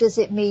 or does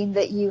it mean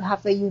that you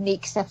have a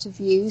unique set of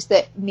views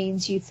that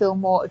means you feel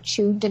more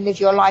attuned and live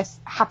your life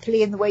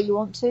happily in the way you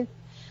want to?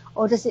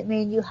 Or does it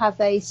mean you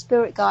have a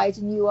spirit guide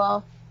and you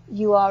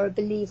are a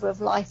believer of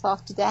life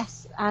after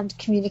death and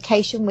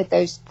communication with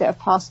those that have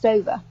passed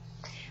over?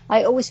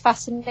 It always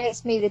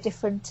fascinates me the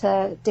different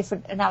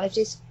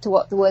analogies to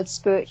what the word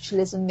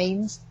spiritualism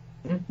means.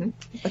 Mm-hmm.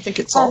 I think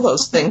it's all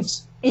those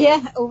things.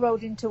 Yeah, all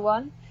rolled into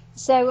one.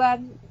 So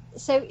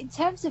in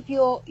terms of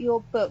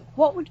your book,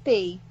 what would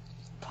be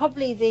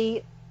probably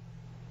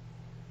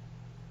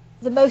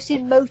the most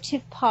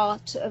emotive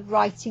part of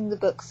writing the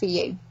book for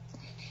you?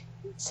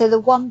 So the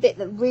one bit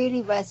that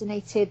really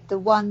resonated, the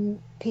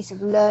one piece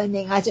of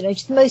learning, I don't know,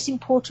 just the most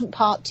important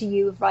part to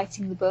you of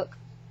writing the book?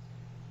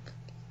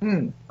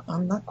 I'm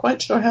not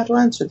quite sure how to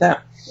answer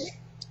that.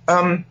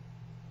 I'm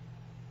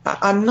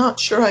not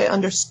sure I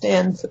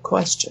understand the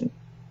question.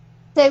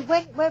 So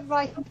when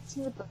writing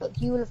the book,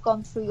 you will have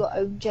gone through your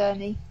own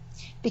journey,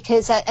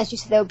 because as you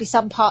said, there will be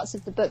some parts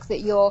of the book that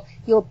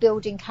you're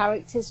building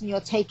characters and you're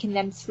taking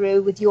them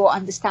through with your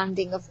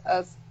understanding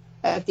of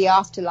the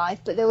afterlife,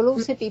 but there will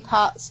also be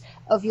parts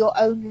of your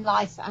own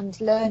life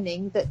and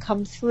learning that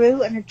come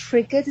through and are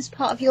triggered as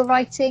part of your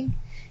writing.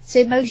 So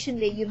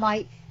emotionally, you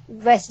might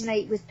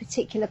resonate with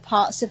particular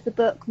parts of the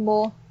book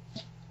more.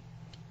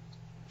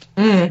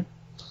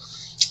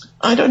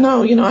 I don't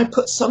know. I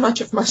put so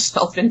much of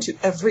myself into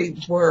every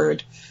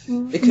word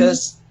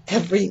because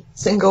every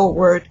single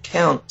word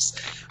counts.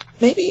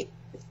 Maybe,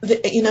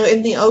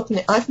 in the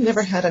opening, I've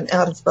never had an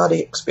out-of-body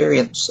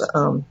experience.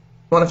 One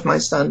of my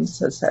sons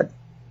has had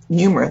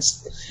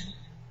numerous.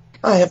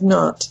 I have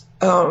not.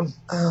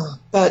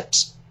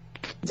 But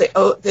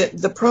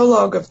the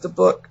prologue of the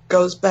book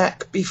goes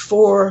back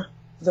before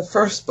the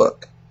first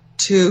book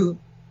to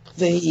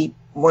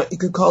what you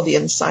could call the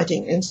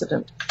inciting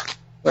incident,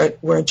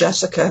 where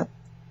Jessica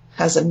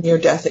has a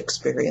near-death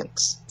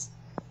experience.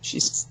 She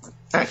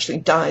actually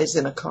dies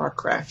in a car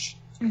crash,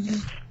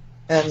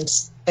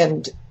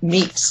 and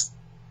meets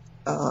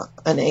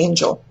an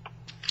angel.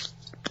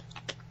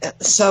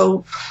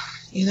 So,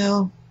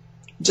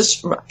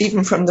 just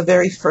even from the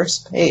very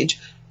first page,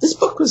 this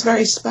book was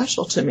very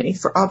special to me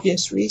for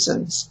obvious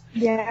reasons.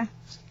 Yeah.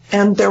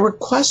 And there were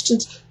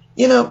questions.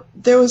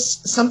 There was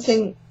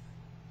something,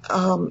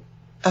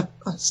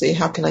 let's see,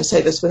 how can I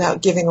say this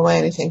without giving away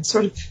anything?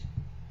 Sort of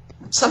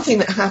something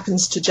that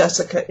happens to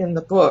Jessica in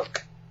the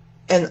book,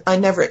 and I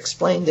never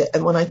explained it.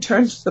 And when I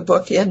turned the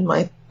book in,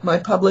 my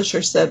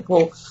publisher said,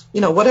 well,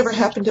 whatever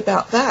happened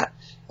about that?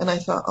 And I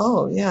thought,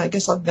 oh, yeah, I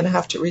guess I'm going to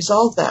have to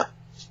resolve that.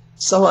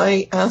 So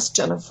I asked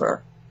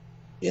Jennifer,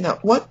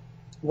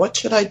 what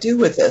should I do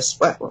with this?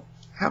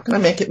 How can I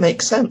make it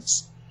make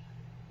sense?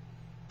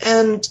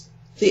 And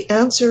the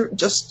answer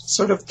just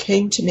sort of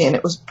came to me, and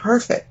it was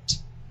perfect.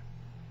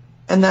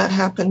 And that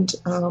happened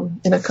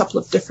in a couple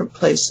of different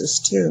places,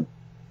 too.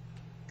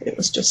 It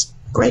was just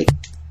great.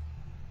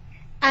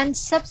 And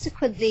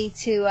subsequently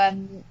to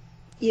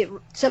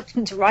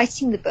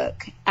writing the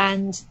book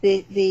and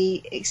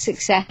the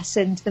success,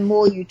 and the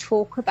more you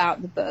talk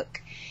about the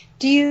book,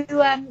 do you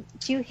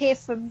hear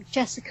from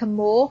Jessica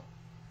more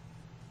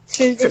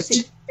through this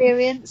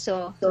experience,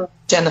 or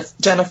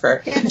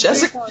Jennifer?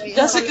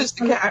 Jessica's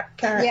the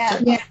character.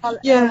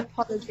 Yeah.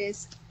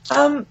 Apologies.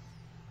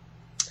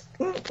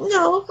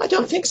 No, I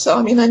don't think so.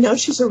 I mean, I know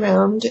she's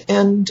around,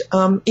 and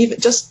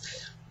even just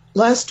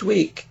last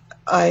week,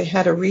 I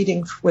had a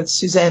reading with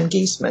Suzanne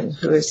Giesman,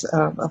 who is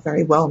a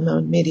very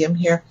well-known medium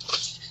here,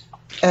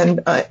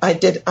 and I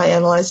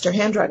analyzed her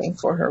handwriting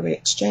for her. We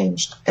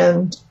exchanged,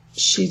 and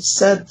she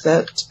said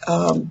that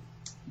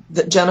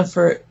that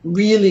Jennifer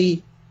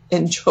really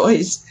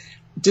enjoys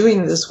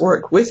doing this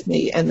work with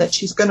me, and that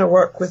she's going to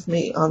work with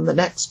me on the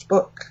next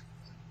book.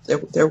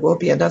 There will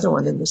be another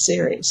one in the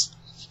series.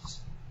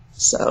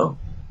 So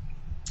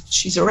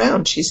she's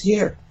around. She's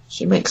here.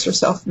 She makes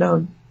herself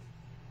known.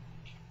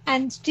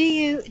 And do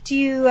you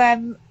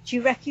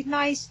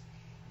recognise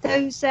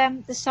those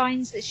the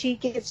signs that she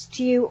gives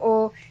to you,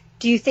 or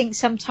do you think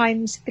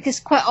sometimes, because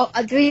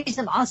the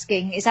reason I'm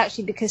asking is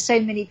actually because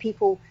so many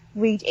people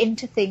read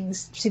into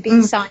things to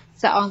be signs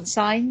that aren't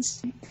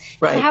signs.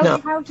 Right. So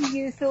how do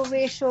you feel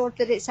reassured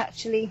that it's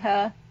actually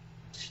her?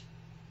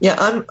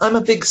 Yeah, I'm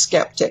a big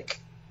skeptic.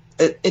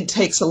 It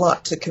takes a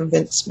lot to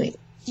convince me.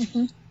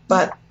 Mm-hmm.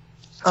 But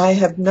I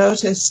have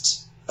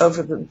noticed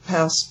over the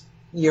past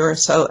year or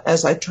so,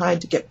 as I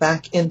tried to get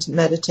back into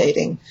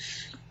meditating,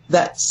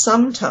 that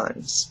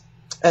sometimes,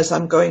 as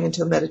I'm going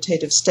into a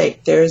meditative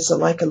state, there's a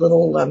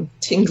little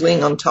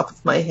tingling on top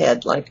of my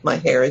head, like my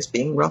hair is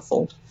being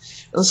ruffled,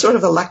 a sort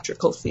of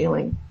electrical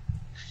feeling.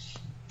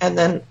 And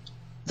then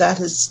that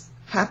has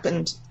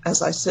happened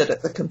as I sit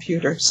at the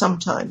computer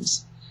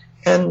sometimes.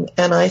 And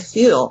I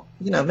feel,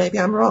 maybe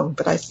I'm wrong,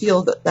 but I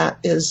feel that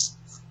is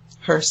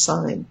her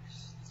sign.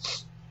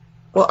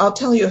 Well, I'll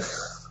tell you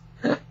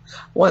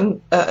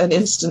an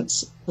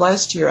instance.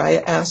 Last year I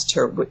asked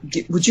her,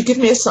 would you give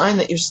me a sign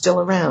that you're still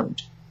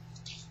around?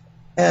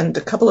 And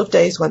a couple of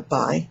days went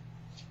by,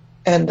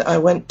 and I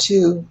went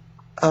to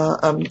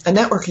a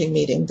networking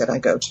meeting that I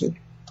go to.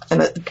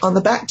 And on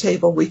the back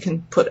table, we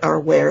can put our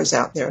wares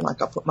out there,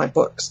 like I'll put my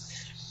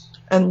books.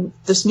 And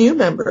this new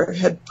member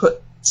had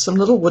put some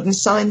little wooden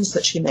signs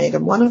that she made,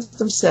 and one of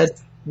them said,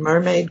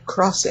 Mermaid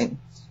Crossing.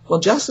 Well,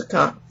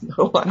 Jessica,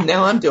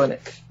 now I'm doing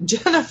it.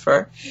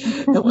 Jennifer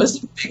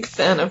was a big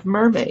fan of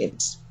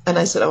mermaids. And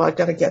I said, I've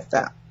got to get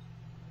that.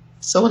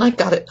 So when I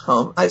got it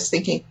home, I was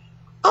thinking,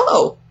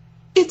 oh,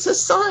 it's a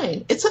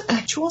sign. It's an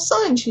actual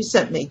sign she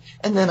sent me.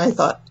 And then I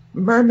thought,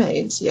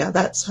 mermaids, yeah,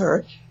 that's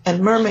her.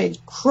 And mermaid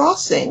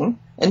crossing,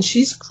 and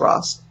she's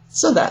crossed.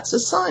 So that's a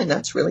sign.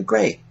 That's really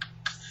great.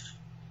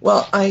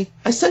 Well, I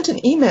sent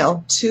an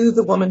email to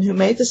the woman who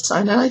made the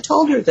sign, and I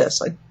told her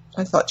this.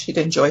 I thought she'd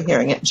enjoy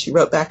hearing it. And she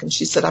wrote back, and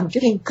she said, I'm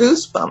getting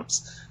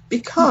goosebumps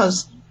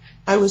because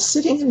I was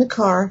sitting in the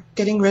car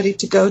getting ready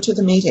to go to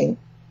the meeting,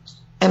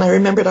 and I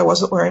remembered I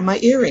wasn't wearing my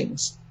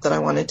earrings that I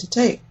wanted to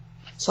take.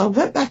 So I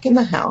went back in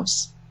the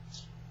house,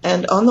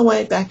 and on the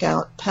way back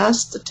out,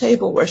 past the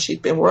table where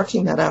she'd been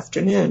working that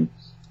afternoon,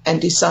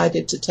 and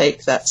decided to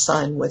take that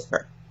sign with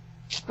her.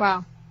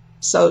 Wow.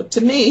 So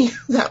to me,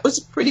 that was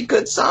a pretty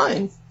good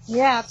sign.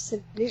 Yeah,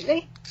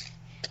 absolutely.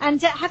 And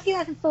have you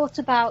ever thought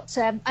about,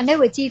 I know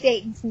we're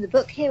deviating from the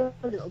book here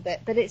a little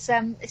bit, but it's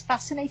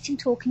fascinating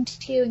talking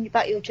to you and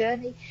about your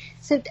journey.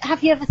 So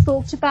have you ever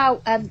thought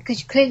about,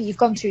 because clearly you've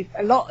gone through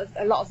a lot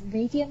of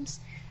mediums,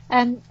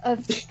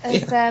 of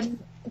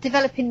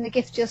developing the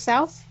gift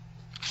yourself?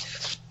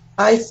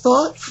 I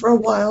thought for a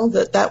while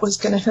that was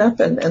going to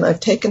happen, and I've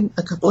taken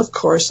a couple of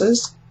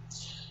courses.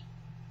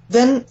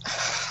 Then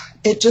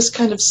it just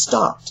kind of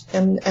stopped,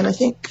 and I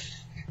think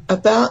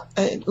about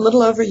a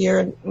little over a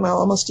year, well,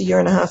 almost a year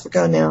and a half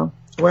ago now,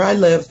 where I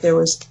live, there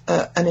was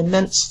an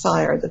immense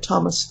fire, the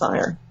Thomas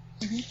Fire,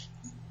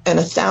 and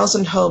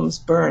 1,000 homes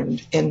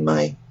burned in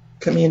my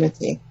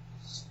community.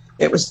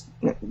 It was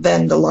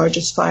then the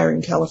largest fire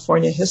in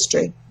California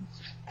history.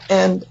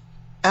 And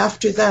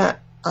after that,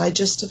 I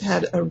just have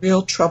had a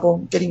real trouble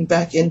getting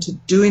back into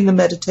doing the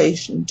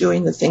meditation,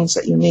 doing the things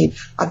that you need.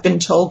 I've been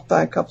told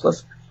by a couple of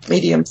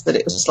mediums that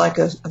it was like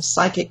a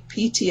psychic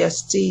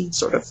PTSD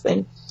sort of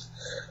thing.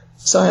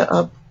 So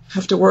I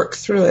have to work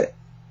through it.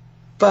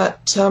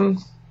 But,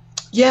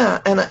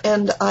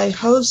 and I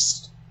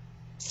host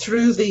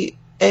through the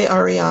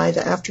AREI,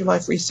 the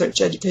Afterlife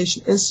Research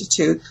Education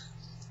Institute,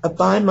 a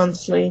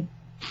bi-monthly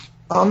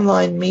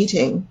online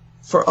meeting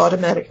for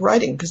automatic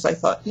writing, because I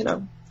thought,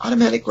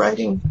 automatic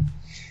writing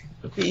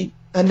would be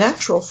a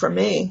natural for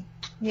me.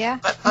 Yeah.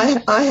 But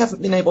I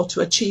haven't been able to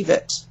achieve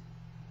it.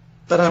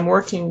 But I'm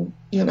working,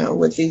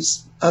 with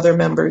these other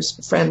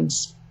members,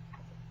 friends,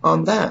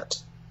 on that.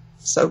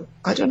 So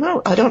I don't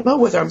know. I don't know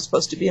whether I'm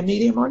supposed to be a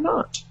medium or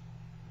not.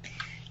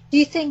 Do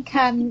you think,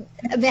 how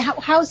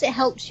has it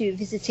helped you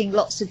visiting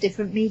lots of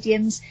different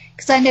mediums?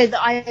 Because I know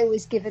that I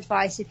always give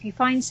advice, if you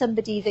find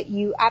somebody that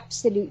you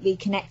absolutely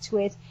connect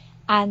with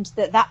and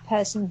that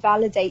person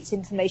validates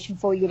information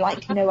for you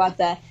like no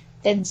other,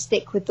 then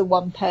stick with the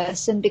one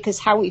person, because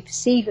how we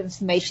perceive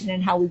information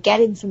and how we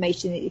get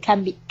information, it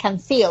can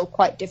feel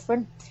quite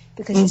different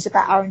because it's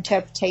about our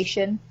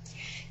interpretation.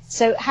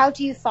 So how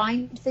do you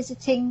find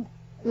visiting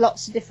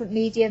lots of different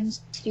mediums?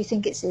 Do you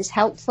think it's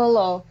helpful,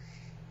 or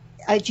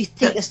do you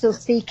think you're still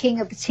seeking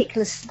a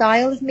particular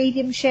style of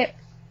mediumship?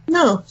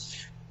 No,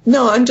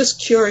 I'm just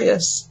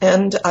curious,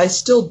 and I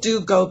still do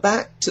go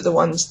back to the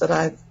ones that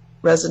I've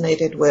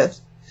resonated with.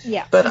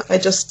 Yeah. But I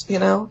just,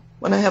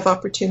 when I have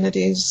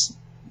opportunities,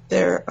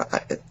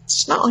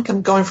 it's not like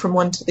I'm going from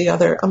one to the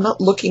other. I'm not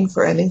looking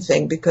for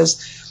anything,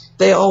 because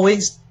they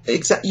always,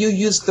 you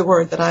used the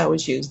word that I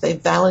always use, they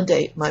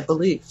validate my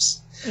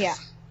beliefs. Yeah.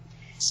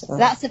 So.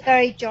 That's a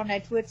very John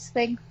Edwards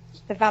thing,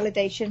 the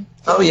validation.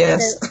 Oh,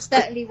 yes. So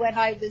certainly when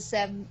I was,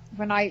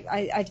 when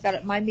I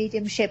developed my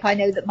mediumship, I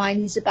know that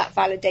mine is about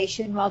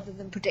validation rather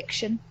than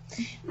prediction.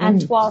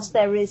 And whilst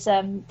there's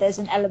an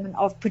element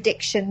of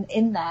prediction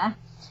in there,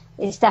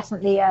 it's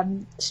definitely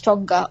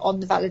stronger on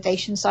the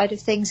validation side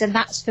of things. And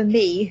that's for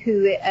me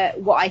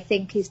what I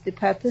think is the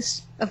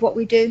purpose of what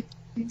we do.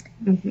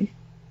 Mm-hmm.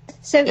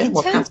 So in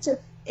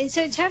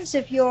terms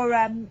of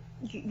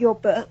your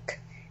book,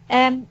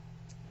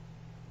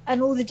 and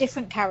all the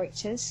different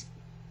characters,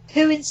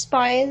 who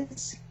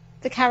inspires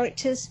the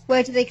characters?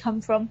 Where do they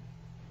come from?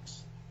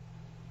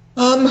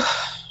 That's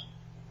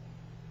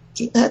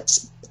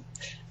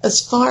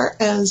as far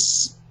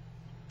as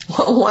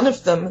one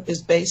of them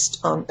is based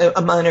on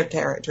a minor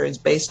character is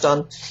based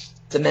on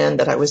the man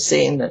that I was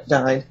seeing that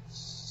died.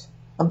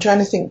 I'm trying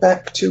to think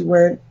back to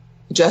where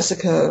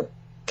Jessica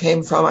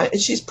came from.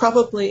 She's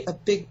probably a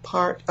big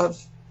part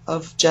of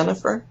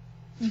Jennifer.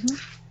 Mm-hmm.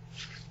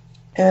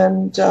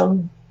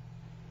 And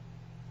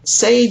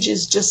Sage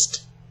is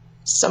just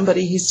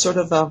somebody, he's sort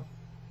of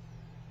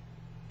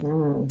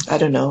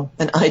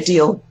an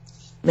ideal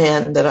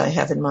man that I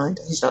have in mind.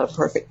 He's not a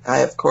perfect guy,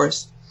 of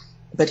course,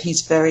 but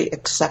he's very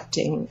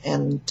accepting,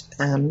 and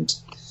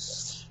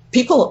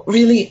people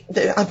really,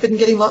 I've been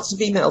getting lots of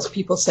emails,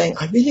 people saying,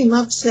 I really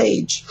love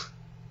Sage.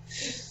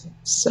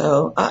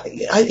 So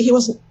he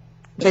wasn't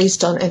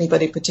based on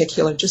anybody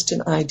particular, just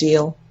an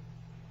ideal.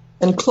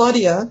 And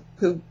Claudia,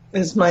 who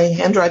is my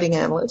handwriting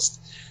analyst,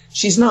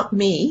 she's not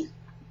me,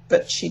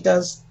 but she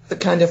does the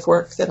kind of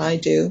work that I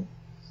do.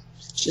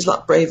 She's a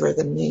lot braver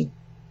than me.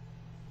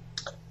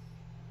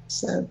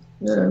 So,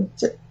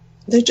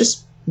 they're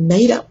just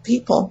made-up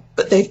people,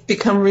 but they've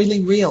become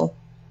really real.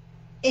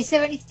 Is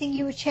there anything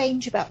you would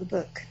change about the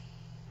book?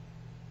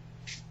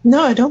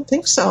 No, I don't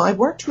think so. I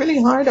worked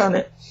really hard on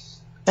it,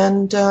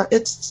 and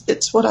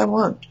it's what I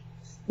want.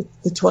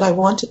 It's what I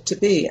want it to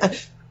be.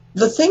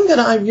 The thing that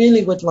I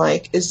really would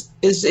like is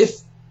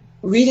if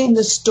reading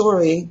the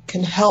story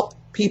can help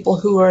people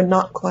who are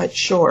not quite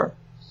sure,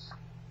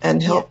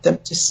 and help them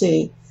to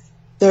see.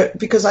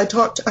 Because I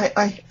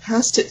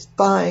passed it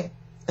by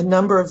a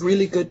number of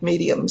really good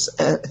mediums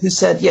who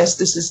said, yes,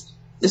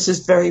 this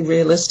is very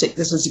realistic.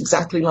 This is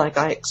exactly like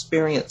I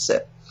experience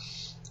it.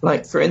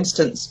 Like, for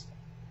instance,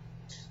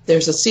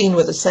 there's a scene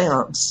with a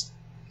seance,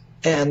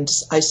 and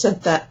I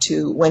sent that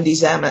to Wendy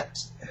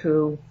Zamet,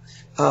 who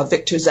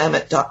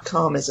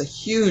VictorZamet.com is a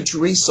huge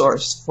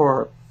resource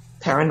for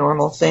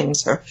paranormal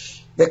things.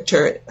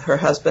 Her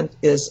husband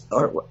is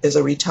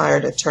a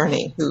retired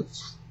attorney who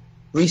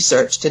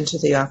researched into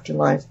the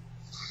afterlife.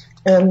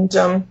 And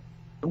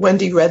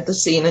Wendy read the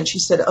scene and she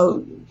said,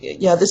 "Oh,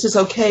 yeah, this is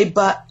okay,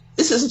 but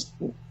this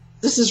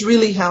is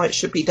really how it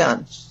should be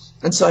done."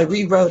 And so I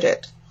rewrote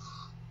it.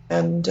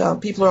 And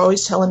people are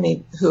always telling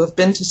me who have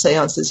been to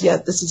seances, yeah,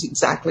 this is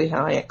exactly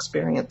how I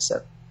experience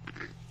it.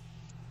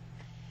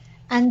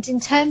 And in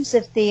terms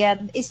of the,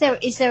 is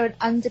there an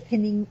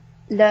underpinning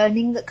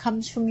learning that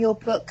comes from your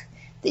book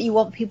that you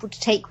want people to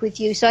take with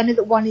you? So I know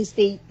that one is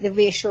the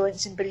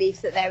reassurance and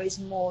belief that there is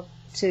more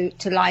to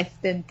life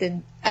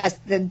than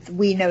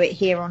we know it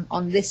here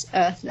on this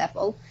earth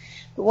level.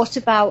 But what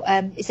about,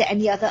 is there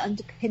any other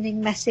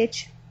underpinning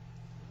message?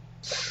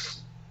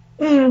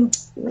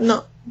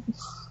 Not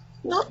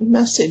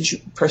message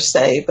per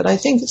se, but I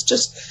think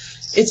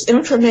it's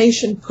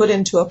information put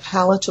into a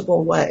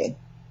palatable way.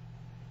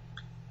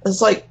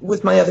 It's like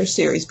with my other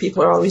series,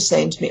 people are always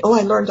saying to me, "Oh,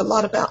 I learned a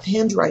lot about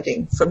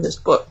handwriting from this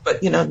book,"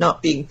 but,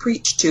 not being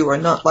preached to, or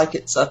not like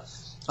it's a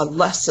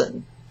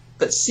lesson.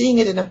 But seeing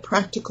it in a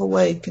practical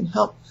way can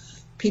help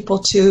people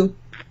to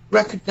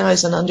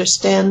recognize and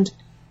understand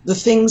the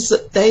things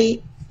that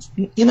they,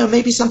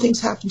 maybe something's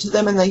happened to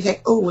them and they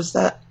think, "Oh, was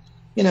that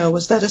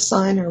a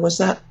sign, or was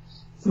that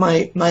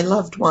my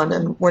loved one?"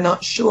 And we're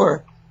not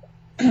sure,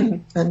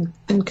 and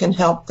can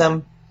help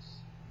them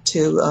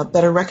to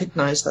better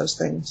recognize those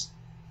things.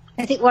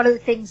 I think one of the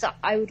things that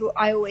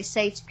I always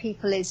say to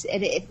people is,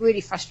 and it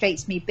really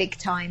frustrates me big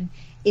time,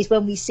 is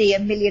when we see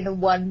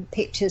 1,000,001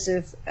 pictures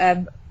of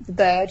the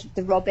bird,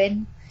 the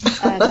robin,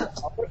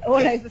 all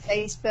over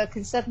Facebook,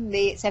 and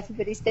suddenly it's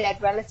everybody's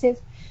dead relative,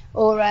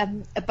 or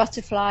a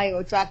butterfly or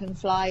a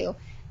dragonfly,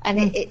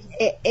 and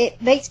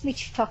it makes me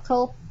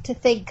chuckle to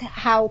think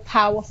how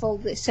powerful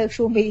the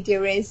social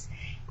media is,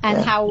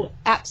 and how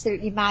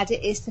absolutely mad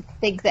it is to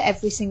think that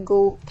every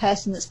single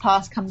person that's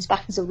passed comes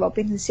back as a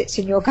robin and sits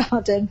in your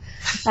garden,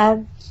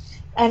 and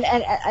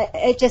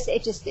it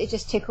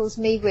just tickles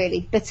me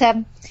really.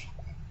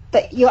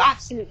 But you're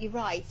absolutely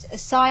right. A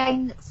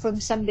sign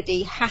from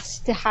somebody has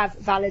to have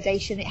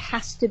validation. It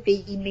has to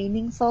be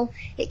meaningful.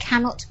 It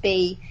cannot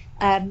be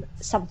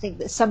something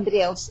that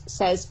somebody else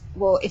says,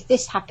 "Well, if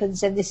this happens,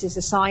 then this is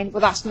a sign."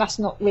 Well, that's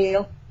not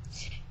real.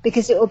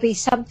 Because it will be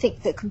something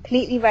that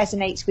completely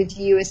resonates with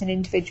you as an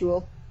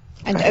individual,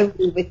 and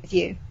only with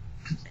you.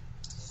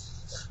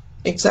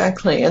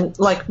 Exactly, and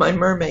like my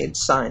mermaid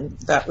sign,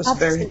 that was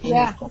very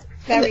meaningful.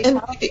 Very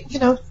and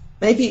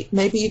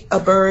maybe a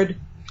bird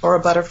or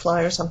a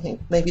butterfly or something,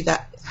 maybe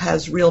that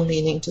has real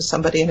meaning to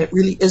somebody, and it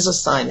really is a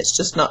sign. It's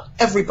just not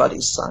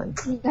everybody's sign.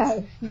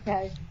 No.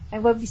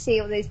 And when we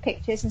see all those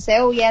pictures and say,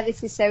 "Oh yeah,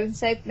 this is so and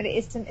so," but it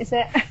isn't, is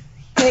it?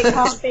 It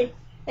can't be.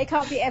 It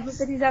can't be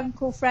everybody's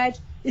Uncle Fred.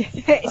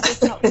 It's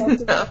just not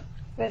possible. No.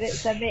 But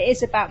it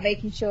is about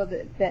making sure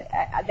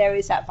that there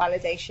is that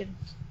validation.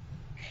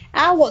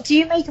 Al, what do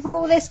you make of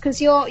all this?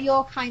 Because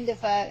you're kind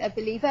of a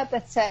believer,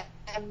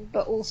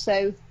 but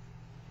also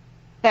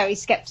very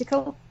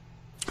skeptical.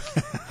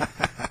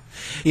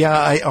 Yeah,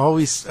 I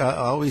always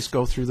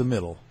go through the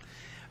middle.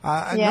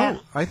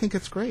 No, I think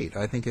it's great.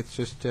 I think it's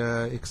just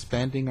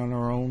expanding on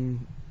our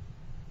own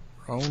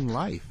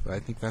life. I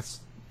think that's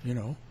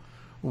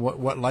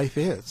what life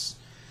is.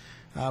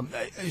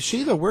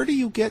 Sheila, where do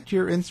you get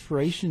your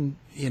inspiration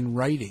in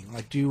writing?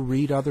 Like, do you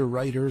read other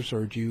writers,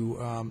 or do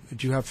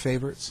you have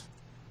favorites?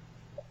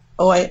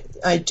 Oh,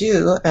 I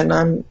do, and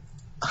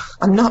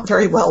I'm not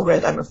very well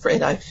read, I'm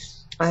afraid. I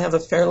have a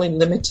fairly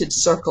limited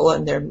circle,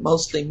 and they're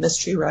mostly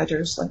mystery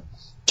writers. Like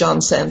John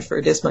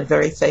Sandford is my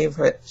very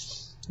favorite.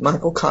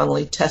 Michael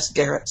Connelly, Tess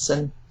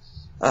Gerritsen,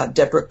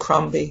 Deborah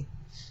Crombie.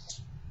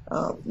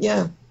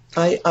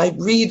 I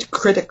read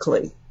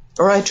critically.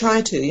 Or I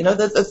try to.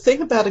 The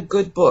thing about a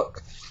good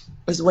book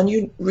is when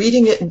you're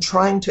reading it and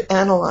trying to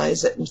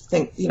analyze it and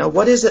think,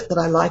 what is it that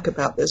I like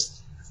about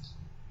this?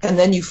 And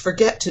then you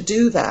forget to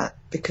do that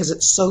because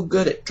it's so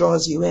good it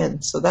draws you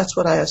in. So that's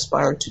what I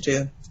aspire to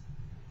do.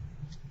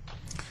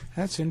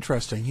 That's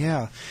interesting,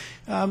 yeah.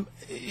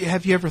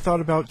 Have you ever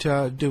thought about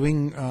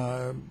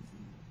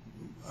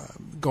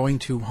going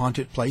to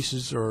haunted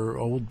places or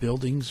old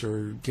buildings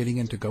or getting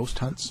into ghost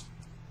hunts?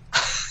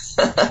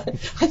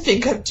 I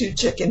think I'm too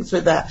chicken for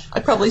that. I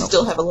probably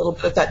still have a little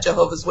bit of that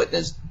Jehovah's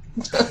Witness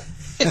in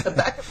the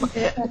back of my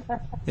head.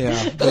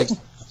 Yeah. But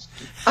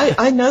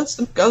I know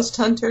some ghost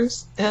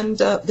hunters, and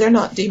they're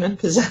not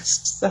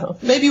demon-possessed, so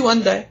maybe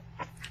one day.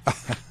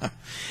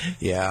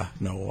 Yeah,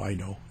 no, I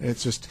know.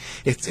 It's just,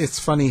 it's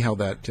funny how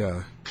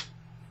that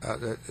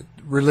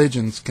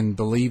religions can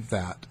believe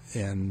that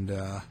and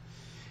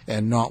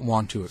not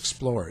want to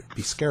explore it,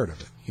 be scared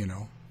of it, you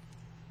know.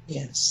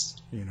 Yes.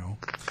 You know.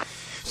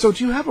 So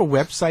do you have a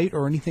website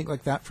or anything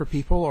like that for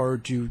people, or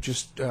do you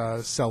just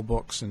sell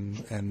books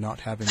and not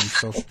have any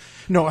social...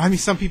 No, I mean,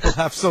 some people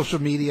have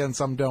social media and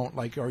some don't.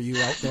 Like, are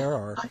you out there?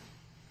 Or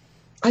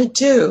I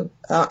do.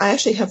 I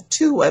actually have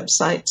two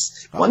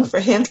websites. One for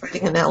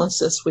handwriting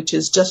analysis, which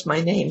is just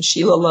my name,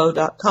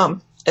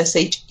 SheilaLowe.com,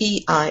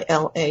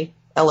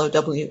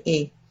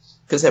 SheilaLowe,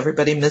 because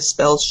everybody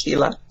misspells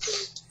Sheila.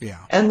 Yeah.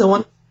 And the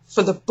one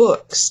for the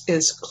books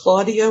is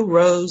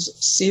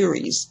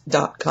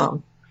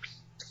ClaudiaRoseSeries.com.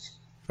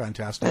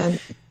 Fantastic.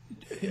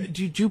 And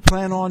do you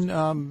plan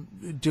on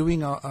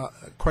doing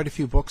quite a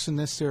few books in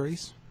this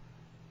series?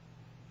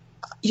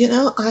 You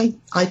know, I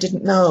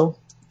didn't know.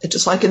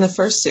 Just like in the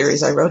first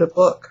series, I wrote a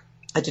book.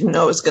 I didn't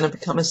know it was going to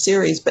become a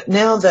series. But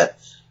now that,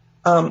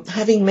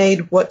 having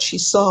made What She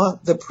Saw,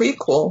 the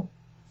prequel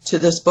to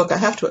this book, I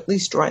have to at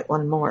least write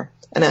one more.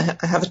 And I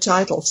have a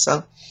title,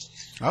 so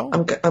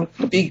I'm going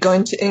to be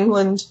going to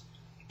England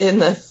in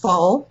the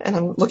fall, and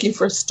I'm looking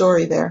for a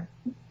story there.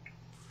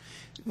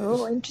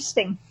 Oh,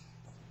 interesting.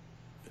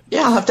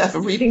 Yeah, I'll have to have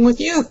a reading with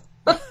you.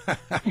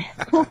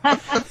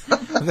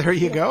 There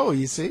you go,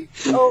 you see?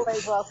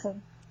 Always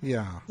welcome.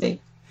 Yeah.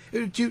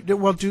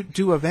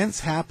 Do events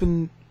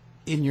happen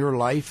in your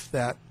life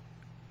that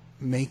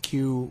make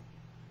you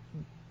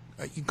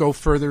go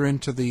further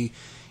into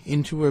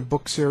a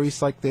book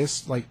series like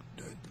this? Like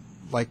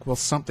will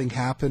something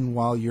happen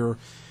while you're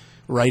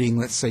writing,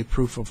 let's say,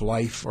 Proof of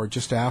Life, or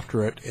just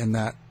after it, and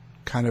that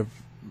kind of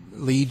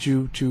leads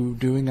you to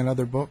doing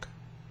another book?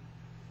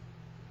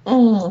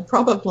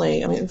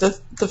 Probably. I mean,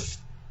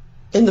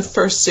 in the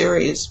first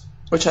series,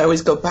 which I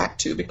always go back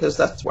to because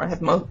that's where I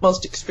have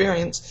most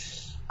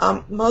experience,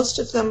 most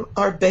of them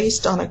are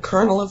based on a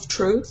kernel of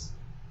truth.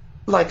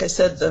 Like I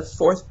said, the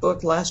fourth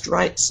book, Last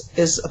Rites,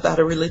 is about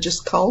a religious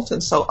cult,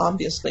 and so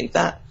obviously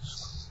that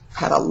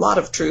had a lot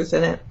of truth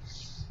in it.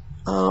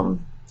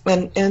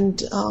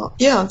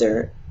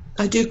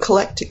 I do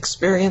collect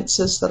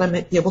experiences that I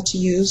might be able to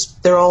use.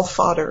 They're all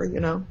fodder,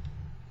 you know.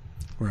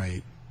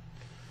 Right.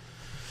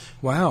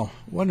 Wow,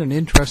 what an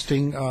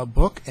interesting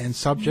book and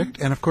subject.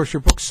 And, of course,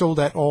 your book's sold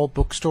at all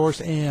bookstores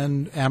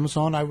and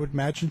Amazon, I would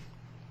imagine?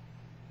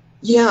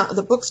 Yeah,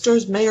 the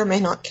bookstores may or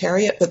may not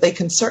carry it, but they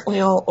can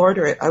certainly all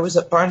order it. I was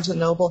at Barnes &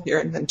 Noble here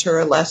in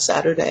Ventura last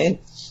Saturday, and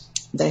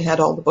they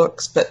had all the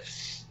books, but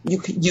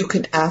you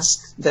can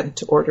ask them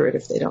to order it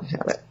if they don't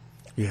have it.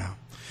 Yeah,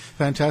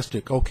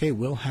 fantastic. Okay,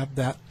 we'll have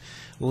that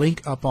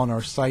link up on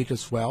our site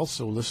as well,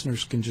 so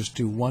listeners can just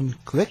do one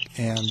click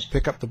and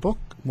pick up the book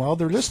while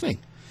they're listening.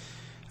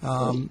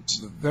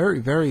 Very,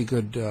 very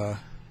good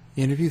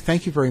interview.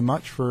 Thank you very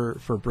much for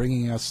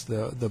bringing us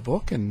the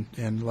book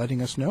and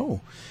letting us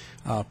know.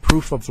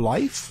 Proof of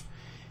Life,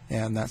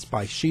 and that's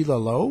by Sheila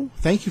Lowe.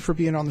 Thank you for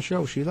being on the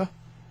show, Sheila.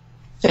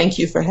 Thank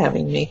you for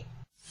having me.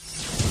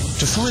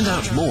 To find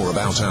out more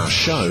about our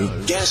show,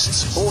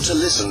 guests, or to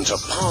listen to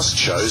past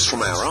shows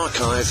from our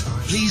archive,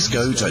 please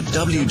go to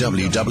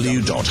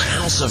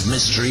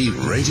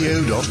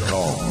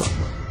www.houseofmysteryradio.com.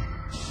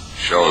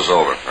 Show's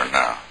over for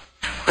now.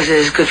 Was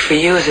it as good for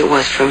you as it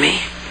was for me?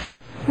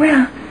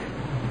 Well,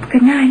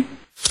 good night.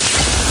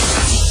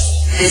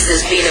 This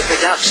has been a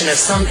production of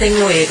Something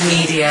Weird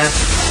Media.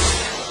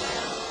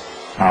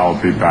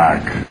 I'll be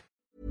back.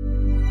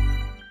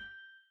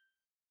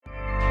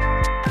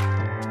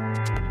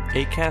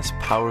 Acast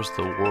powers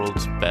the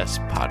world's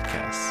best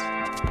podcasts.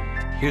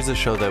 Here's a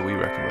show that we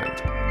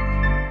recommend.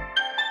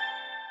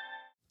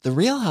 The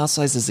Real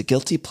Housewives is a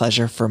guilty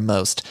pleasure for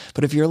most,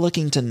 but if you're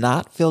looking to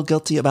not feel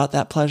guilty about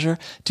that pleasure,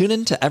 tune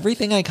in to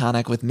Everything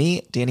Iconic with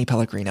me, Danny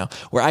Pellegrino,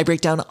 where I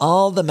break down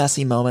all the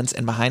messy moments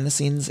and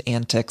behind-the-scenes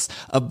antics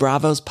of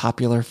Bravo's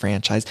popular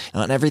franchise.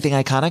 And on Everything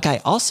Iconic,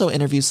 I also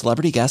interview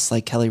celebrity guests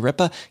like Kelly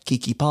Ripa,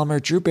 Keke Palmer,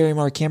 Drew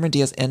Barrymore, Cameron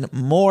Diaz, and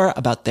more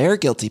about their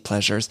guilty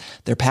pleasures,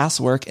 their past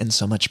work, and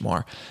so much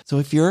more. So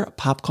if you're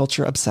pop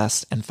culture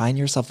obsessed and find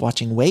yourself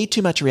watching way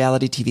too much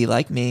reality TV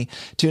like me,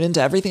 tune in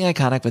to Everything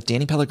Iconic with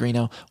Danny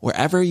Pellegrino,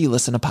 wherever you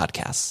listen to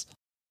podcasts.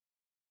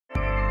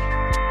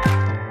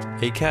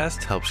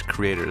 Acast helps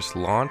creators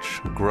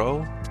launch,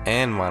 grow,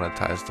 and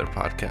monetize their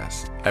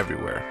podcasts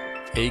everywhere.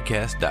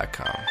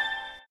 Acast.com.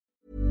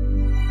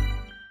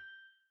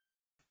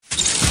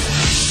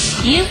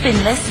 You've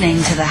been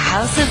listening to the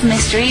House of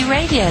Mystery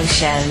radio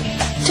show.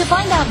 To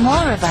find out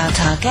more about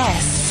our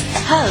guests,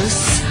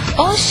 hosts,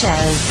 or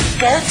shows,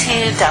 go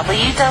to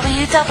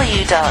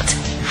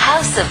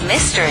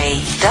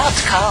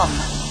www.houseofmystery.com.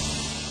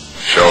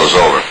 Show's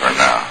over for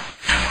now.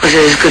 Was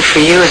it as good for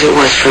you as it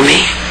was for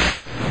me?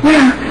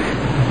 Well,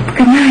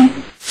 good night.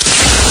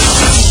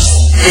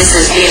 This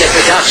has been been a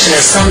production of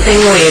Something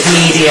Weird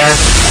Media.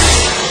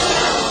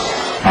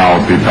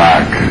 I'll be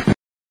back.